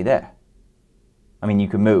stay there. I mean, you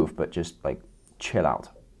can move, but just like chill out.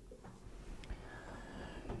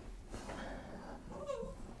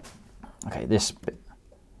 Okay, this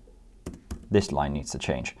line needs to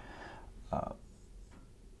change.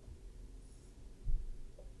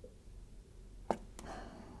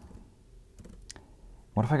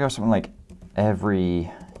 What if I go something like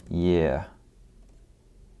every year?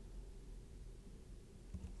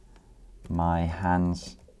 My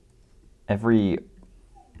hands, every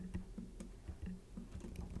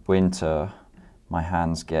winter, my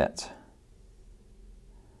hands get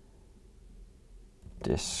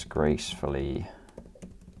disgracefully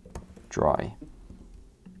dry.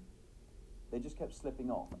 They just kept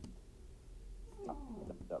slipping off.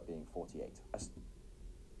 Ended up being 48.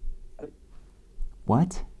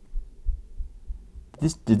 What?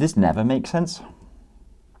 Did this never make sense?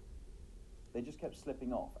 They just kept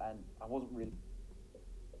slipping off, and I wasn't really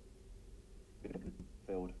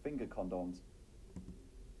filled finger condoms.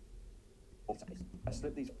 I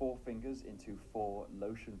slipped these 4 fingers into 4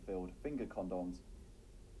 lotion-filled finger condoms.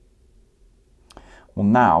 Well,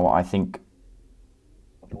 now I think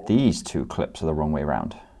these 2 clips are the wrong way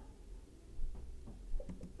around.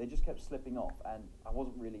 They just kept slipping off, and I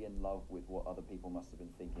wasn't really in love with what other people must have been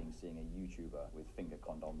thinking seeing a YouTuber with finger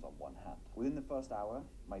condoms on one hand. Within the first hour,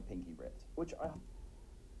 my pinky ripped, which I...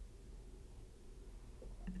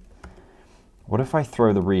 What if I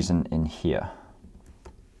throw the reason in here?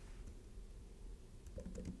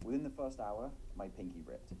 Within the first hour, my pinky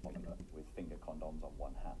ripped with finger condoms on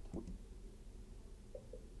one hand.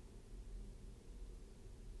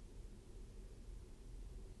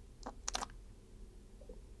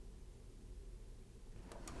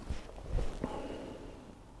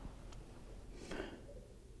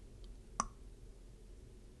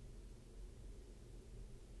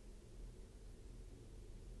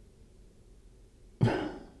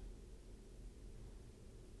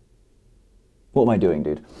 What am I doing,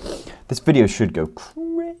 dude? This video should go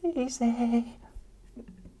crazy.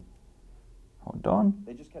 Hold on.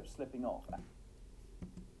 They just kept slipping off.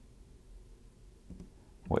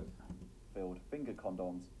 Wait. Filled finger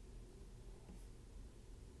condoms.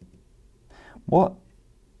 What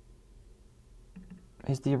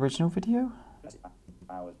is the original video?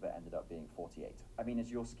 Hours, but ended up being 48. I mean, has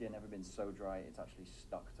your skin ever been so dry it's actually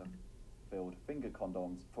stuck to filled finger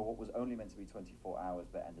condoms for what was only meant to be 24 hours,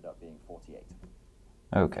 but ended up being 48?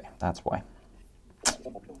 Okay, that's why.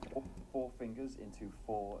 4 fingers into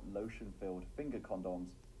 4 lotion-filled finger condoms.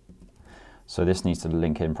 So this needs to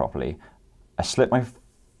link in properly. I slipped my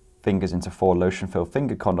fingers into 4 lotion-filled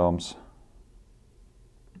finger condoms.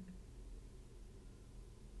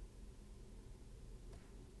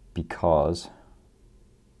 Because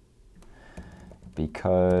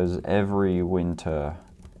every winter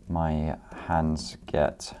my hands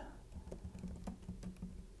get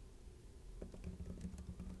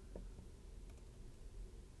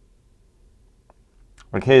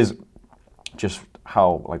like, here's just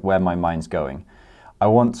how, like, where my mind's going. I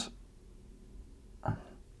don't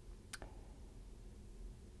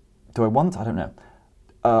know.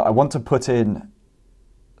 I want to put in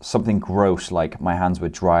something gross, like my hands were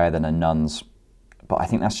drier than a nun's, but I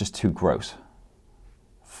think that's just too gross.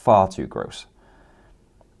 Far too gross.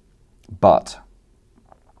 But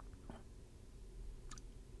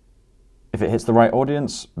if it hits the right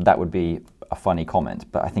audience, that would be a funny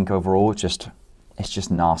comment. But I think overall, it's just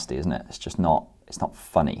nasty, isn't it? It's not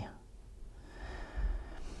funny.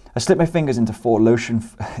 I slipped my fingers into 4 lotion,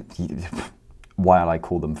 while I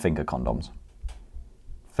call them finger condoms.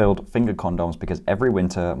 filled finger condoms because every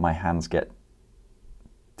winter my hands get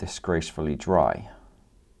disgracefully dry.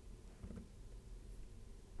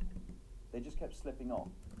 They just kept slipping on.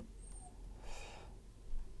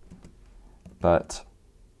 But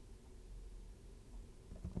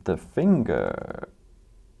the finger...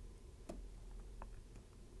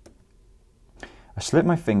 I slip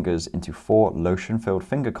my fingers into 4 lotion-filled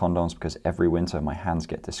finger condoms because every winter my hands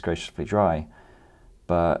get disgracefully dry.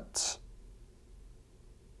 But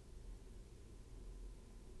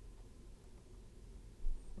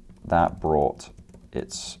that brought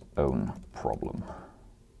its own problem.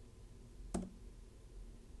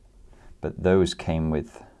 But those came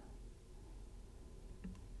with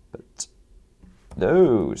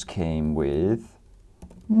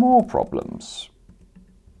more problems.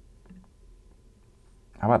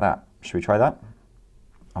 How about that? Should we try that?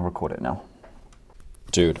 I'll record it now.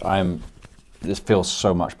 Dude, this feels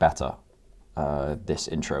so much better, this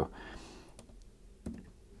intro.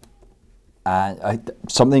 And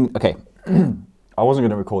okay, I wasn't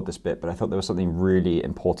going to record this bit, but I thought there was something really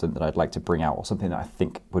important that I'd like to bring out, or something that I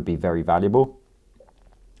think would be very valuable.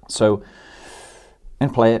 So,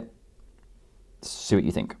 and play it, see what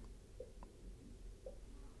you think.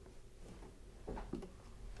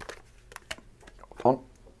 Hold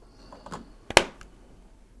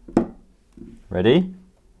on. Ready?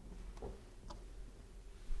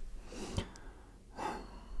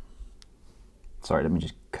 Sorry, let me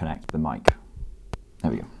just connect the mic.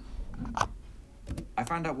 There we go. I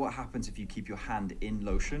found out what happens if you keep your hand in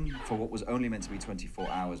lotion for what was only meant to be 24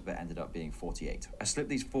 hours but ended up being 48. I slipped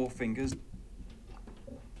these 4 fingers.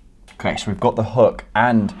 Okay, so we've got the hook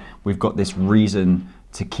and we've got this reason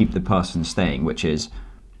to keep the person staying, which is, it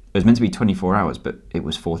was meant to be 24 hours, but it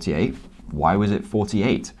was 48. Why was it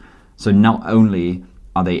 48? So not only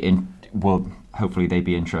are they will hopefully they'd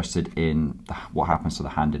be interested in what happens to the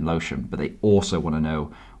hand in lotion, but they also want to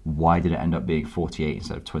know, why did it end up being 48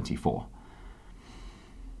 instead of 24?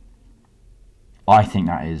 I think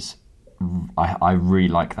that is, I really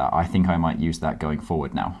like that. I think I might use that going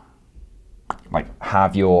forward now. Like,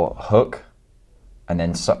 have your hook and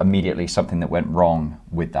then immediately something that went wrong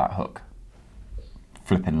with that hook.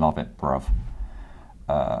 Flipping love it, bruv.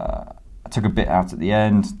 I took a bit out at the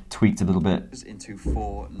end, tweaked a little bit. Into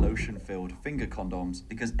 4 lotion-filled finger condoms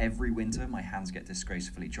because every winter my hands get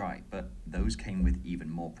disgracefully dry, but those came with even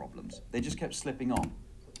more problems. They just kept slipping on.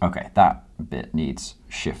 Okay, that bit needs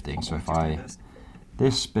shifting. So if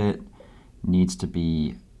this bit needs to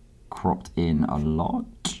be cropped in a lot,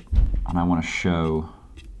 and I want to show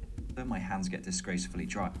my hands get disgracefully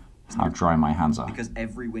dry. How dry my hands are. Because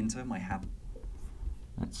every winter my hands...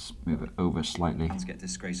 Let's move it over slightly. Hands get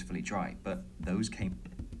disgracefully dry, but those came...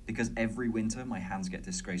 Because every winter my hands get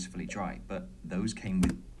disgracefully dry, but those came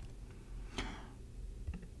with...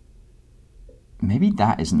 Maybe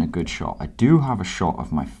that isn't a good shot. I do have a shot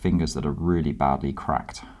of my fingers that are really badly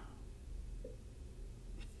cracked.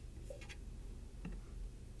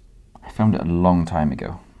 I filmed it a long time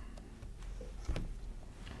ago.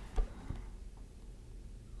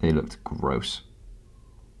 They looked gross.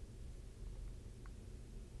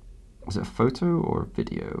 Was it a photo or a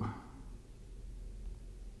video?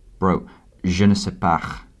 Bro, je ne sais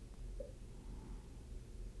pas.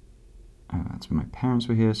 That's when my parents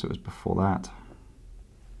were here, so it was before that.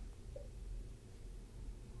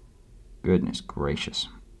 Goodness gracious.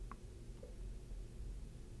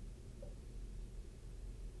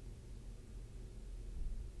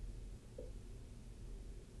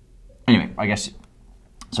 Anyway, I guess,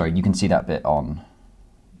 sorry, you can see that bit on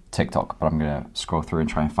TikTok, but I'm going to scroll through and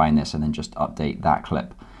try and find this and then just update that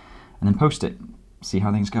clip and then post it, see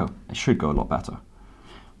how things go. It should go a lot better.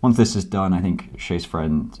 Once this is done, I think Shay's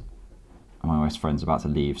friend, my wife's friend's about to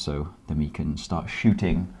leave, so then we can start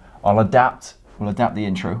shooting. We'll adapt the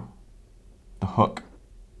intro, the hook,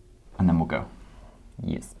 and then we'll go.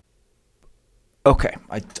 Yes. Okay,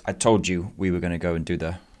 I told you we were going to go and do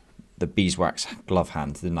the beeswax glove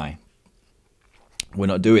hand, didn't I? We're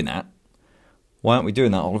not doing that. Why aren't we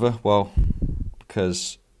doing that, Oliver? Well,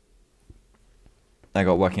 because I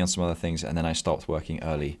got working on some other things and then I stopped working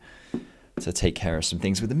early to take care of some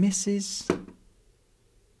things with the missus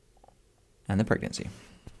and the pregnancy.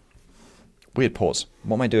 Weird pause.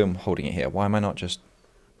 What am I doing holding it here? Why am I not just...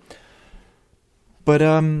 But,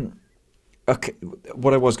 okay,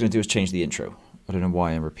 what I was going to do is change the intro. I don't know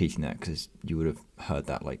why I'm repeating that, because you would have heard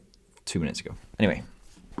that like 2 minutes ago. Anyway,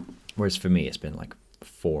 whereas for me it's been like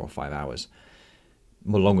 4 or 5 hours.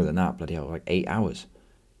 More longer than that, bloody hell, like 8 hours.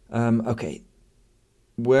 Okay,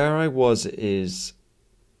 where I was is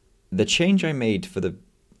the change I made for the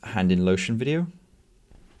hand in lotion video.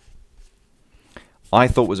 I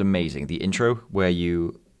thought was amazing. The intro where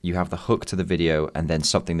you have the hook to the video and then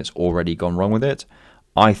something that's already gone wrong with it.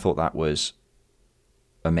 I thought that was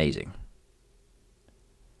amazing.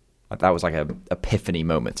 That was like a epiphany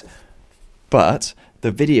moment. But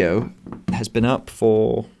the video has been up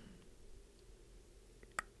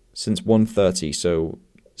since 1:30, so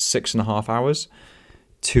 6.5 hours,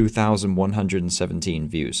 2,117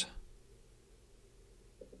 views.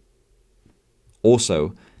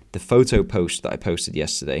 Also, the photo post that I posted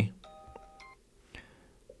yesterday,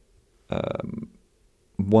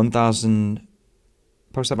 1,000,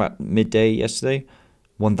 posted about midday yesterday,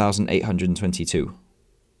 1,822.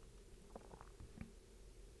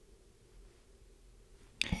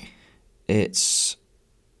 It's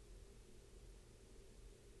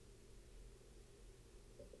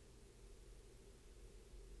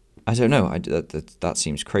I don't know. That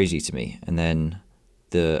seems crazy to me. And then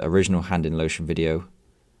the original hand in lotion video.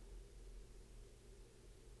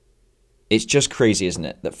 It's just crazy, isn't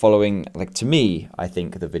it? That following, like, to me, I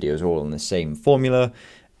think the videos are all in the same formula,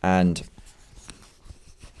 and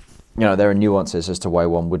you know, there are nuances as to why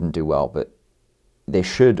one wouldn't do well, but they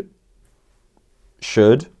should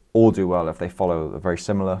all do well if they follow a very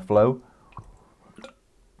similar flow.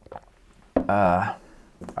 I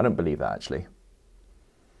don't believe that, actually.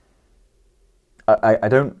 I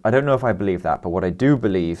don't know if I believe that, but what I do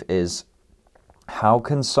believe is how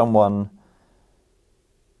can someone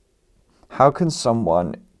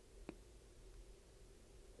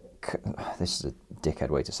this is a dickhead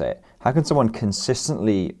way to say it. How can someone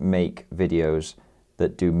consistently make videos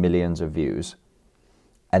that do millions of views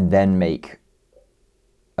and then make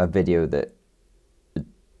a video that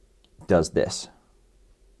does this?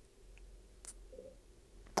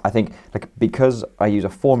 I think, like, because I use a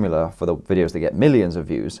formula for the videos that get millions of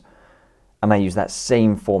views, and I use that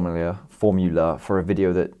same formula for a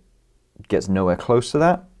video that gets nowhere close to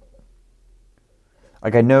that.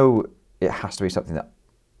 Like, I know it has to be something that,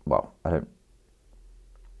 well, I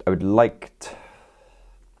would like to,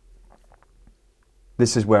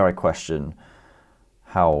 this is where I question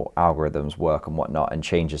how algorithms work and whatnot, and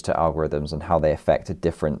changes to algorithms and how they affect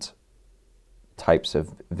different types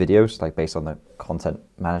of videos, like based on the content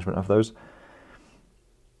management of those.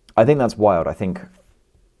 I think that's wild. I think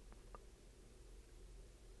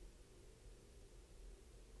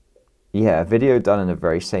a video done in a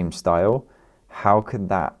very same style, how could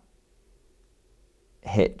that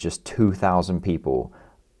hit just 2,000 people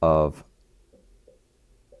of,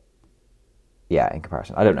 in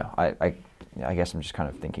comparison? I don't know. I guess I'm just kind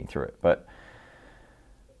of thinking through it, but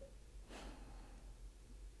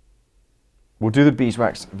we'll do the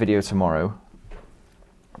beeswax video tomorrow,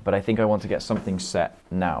 but I think I want to get something set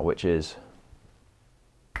now, which is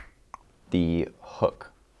the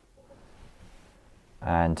hook,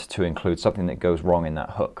 and to include something that goes wrong in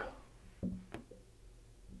that hook.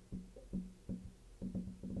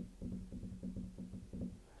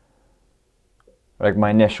 Like,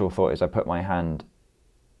 my initial thought is I put my hand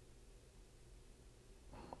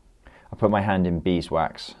in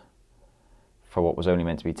beeswax for what was only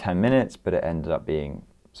meant to be 10 minutes, but it ended up being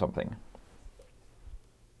something.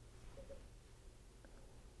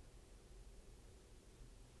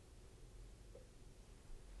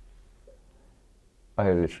 I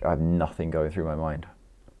have nothing going through my mind.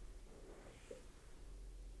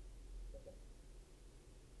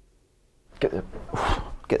 Get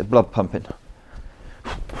the blood pumping.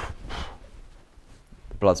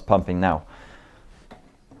 The blood's pumping now.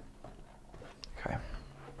 Okay.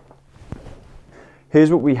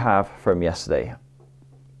 Here's what we have from yesterday.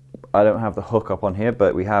 I don't have the hook up on here,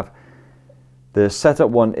 but we have the setup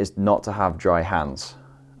one is not to have dry hands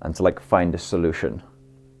and to, like, find a solution.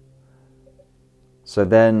 So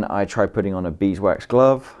then I tried putting on a beeswax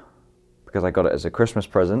glove because I got it as a Christmas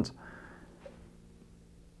present.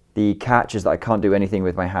 The catch is that I can't do anything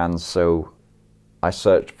with my hands, so I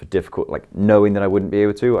searched for difficult, like, knowing that I wouldn't be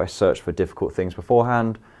able to, I searched for difficult things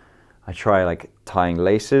beforehand. I try, like, tying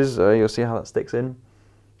laces, you'll see how that sticks in.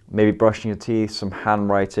 Maybe brushing your teeth, some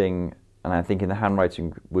handwriting, and I'm thinking the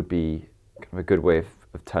handwriting would be kind of a good way of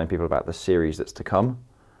telling people about the series that's to come.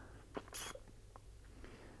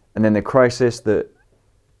 And then the crisis that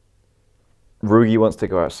Rugi wants to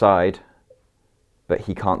go outside, but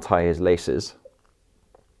he can't tie his laces.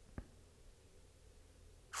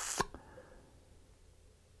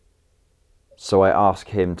 So I ask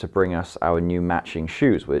him to bring us our new matching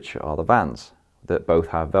shoes, which are the Vans, that both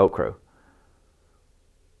have Velcro.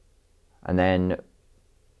 And then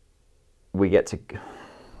we get to,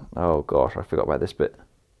 oh gosh, I forgot about this bit.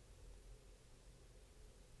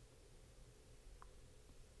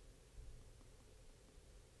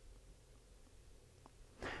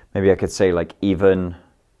 maybe I could say like even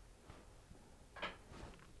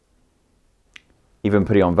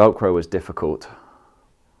putting on Velcro was difficult,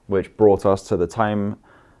 which brought us to the 10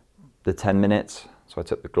 minutes. So I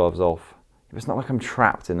took the gloves off. It's not like I'm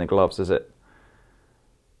trapped in the gloves, is it?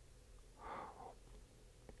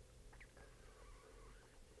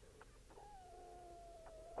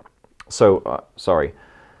 So, sorry.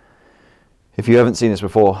 If you haven't seen this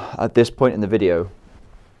before, at this point in the video,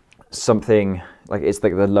 something like it's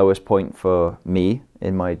like the lowest point for me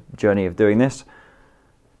in my journey of doing this.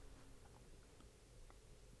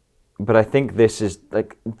 But I think this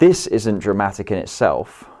isn't dramatic in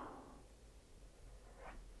itself.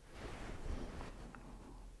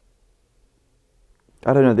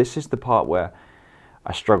 I don't know, this is the part where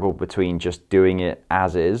I struggle between just doing it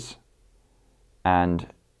as is and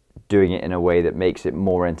doing it in a way that makes it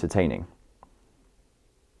more entertaining.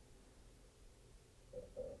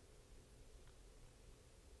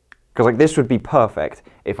 Because like this would be perfect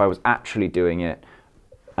if I was actually doing it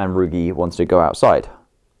and Rugi wants to go outside.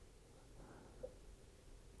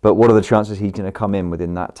 But what are the chances he's going to come in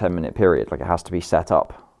within that 10-minute period? Like it has to be set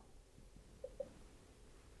up.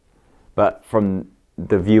 But from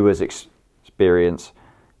the viewer's experience,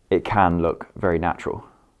 it can look very natural,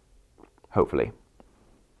 hopefully.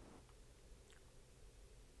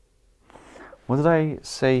 What did I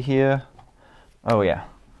say here? Oh yeah,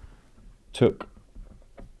 took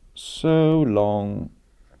so long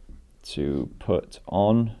to put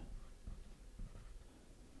on.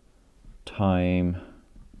 Time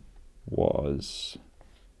was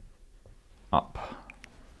up.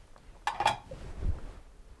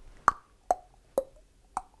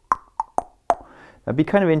 That'd be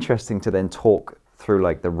kind of interesting to then talk through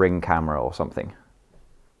like the Ring camera or something.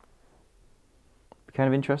 Be kind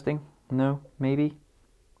of interesting? No? Maybe?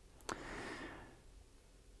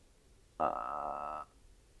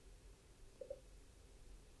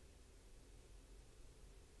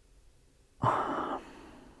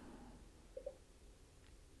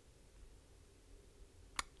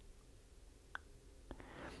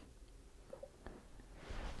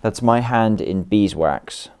 That's my hand in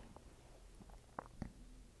beeswax.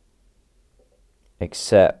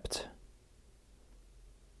 Except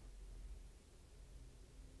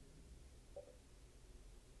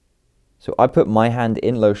so I put my hand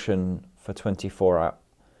in lotion for 24 hours,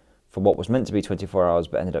 for what was meant to be 24 hours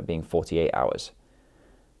but ended up being 48 hours.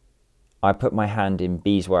 I put my hand in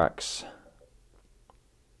beeswax,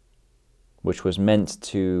 which was meant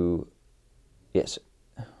to, yes,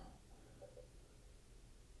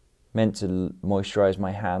 meant to moisturize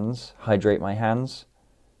my hands, hydrate my hands,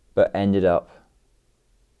 but ended up,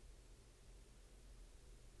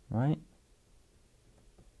 right,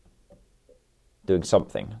 doing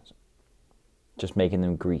something, just making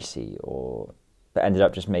them greasy, or but ended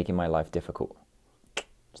up just making my life difficult.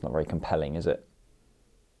 It's not very compelling, is it?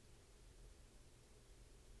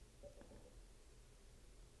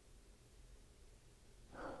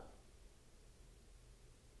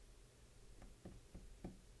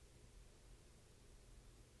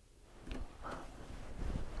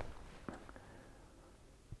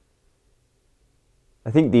 I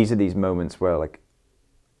think these are these moments where like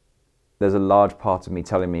there's a large part of me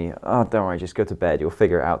telling me, oh, don't worry, just go to bed, you'll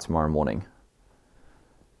figure it out tomorrow morning.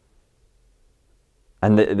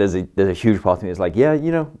 And there's a huge part of me that's like, yeah,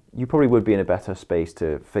 you know, you probably would be in a better space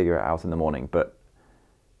to figure it out in the morning, but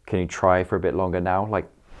can you try for a bit longer now? Like,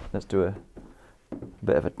 let's do a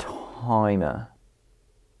bit of a timer.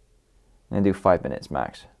 And do 5 minutes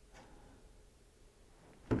max.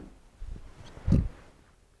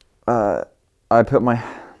 I put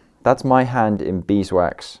that's my hand in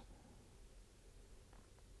beeswax.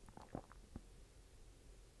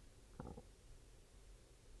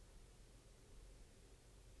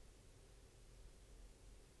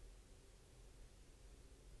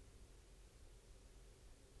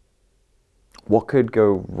 What could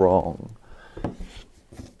go wrong?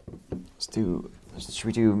 Should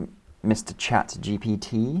we do Mr. Chat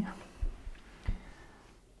GPT?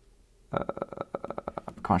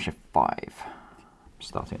 Command Shift 5.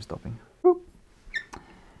 Starting and stopping. Woo.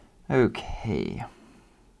 Okay.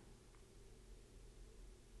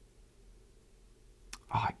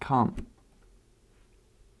 Oh, I can't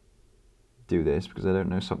do this because I don't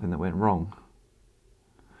know something that went wrong.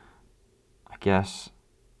 I guess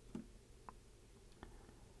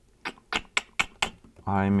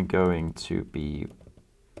I'm going to be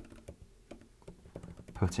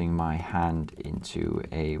putting my hand into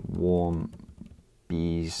a warm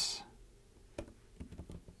beeswax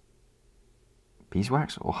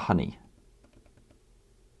or honey,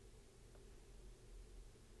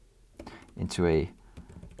 into a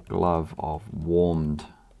glove of warmed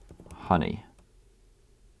honey.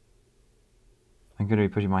 I'm going to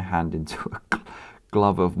be putting my hand into a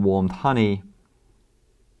glove of warmed honey.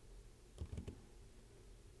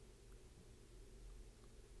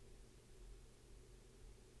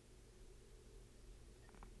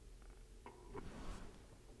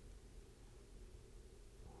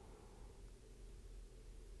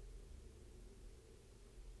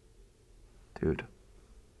 Dude.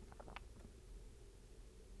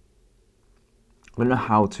 I don't know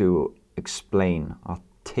how to explain,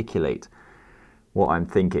 articulate what I'm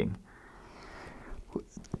thinking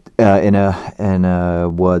in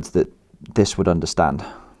words that this would understand.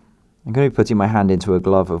 I'm going to be putting my hand into a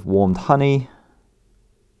glove of warmed honey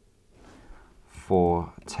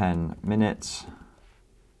for 10 minutes.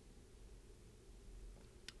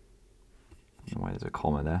 I don't know why there's a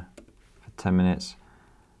comma there. For 10 minutes.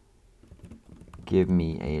 Give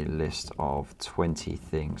me a list of 20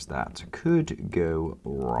 things that could go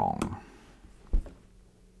wrong.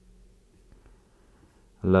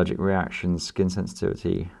 Allergic reactions, skin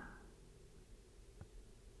sensitivity.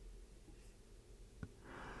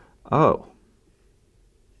 Oh.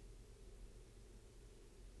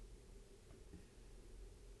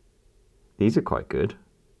 These are quite good.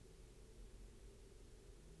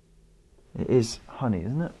 It is honey,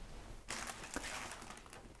 isn't it?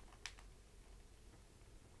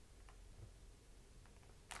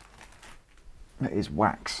 It is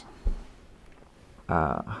wax.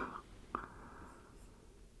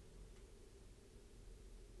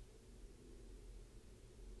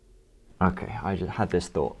 Okay, I just had this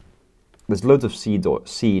thought. There's loads of seed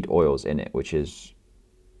oils in it, which is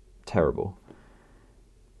terrible.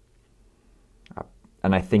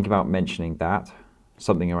 And I think about mentioning that,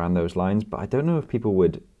 something around those lines, but I don't know if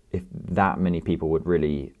that many people would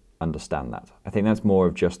really understand that. I think that's more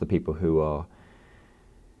of just the people who are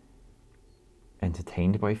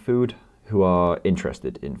entertained by food, who are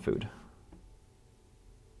interested in food.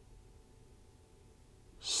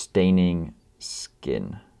 Staining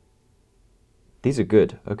skin. These are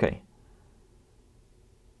good, okay.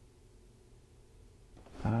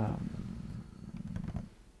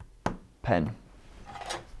 Pen.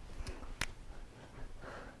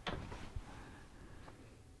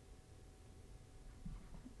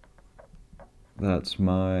 That's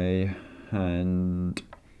my hand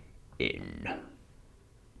in.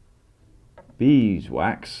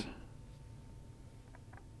 Beeswax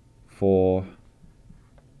for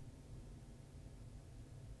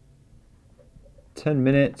 10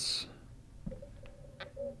 minutes,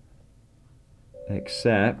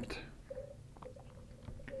 except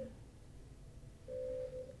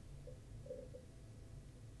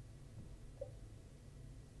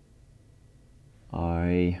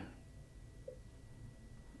I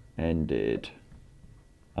ended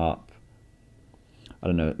up, I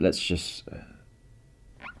don't know, let's just,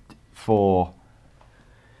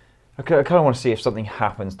 I kind of want to see if something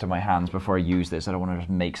happens to my hands before I use this. I don't want to just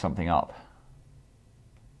make something up.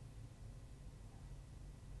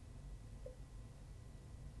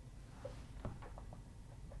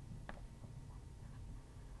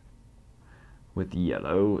 With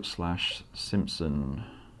yellow / Simpson.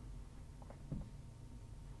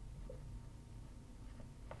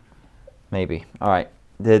 Maybe. All right.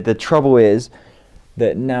 The trouble is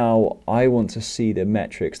that now I want to see the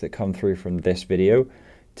metrics that come through from this video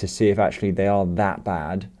to see if actually they are that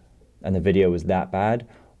bad and the video was that bad,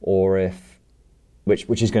 or if,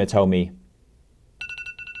 which is going to tell me,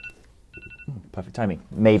 perfect timing,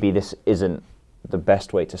 maybe this isn't the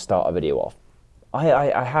best way to start a video off.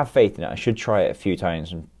 I have faith in it. I should try it a few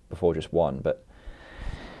times before just one, but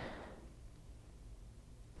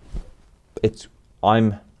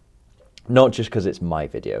I'm not just because it's my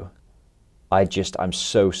video. I'm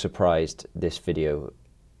so surprised this video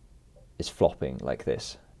is flopping like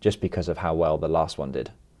this, just because of how well the last one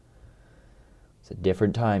did. It's a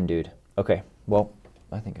different time, dude. Okay, well,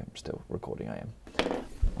 I think I'm still recording. I am.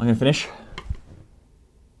 I'm gonna finish.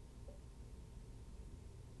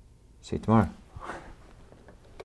 See you tomorrow.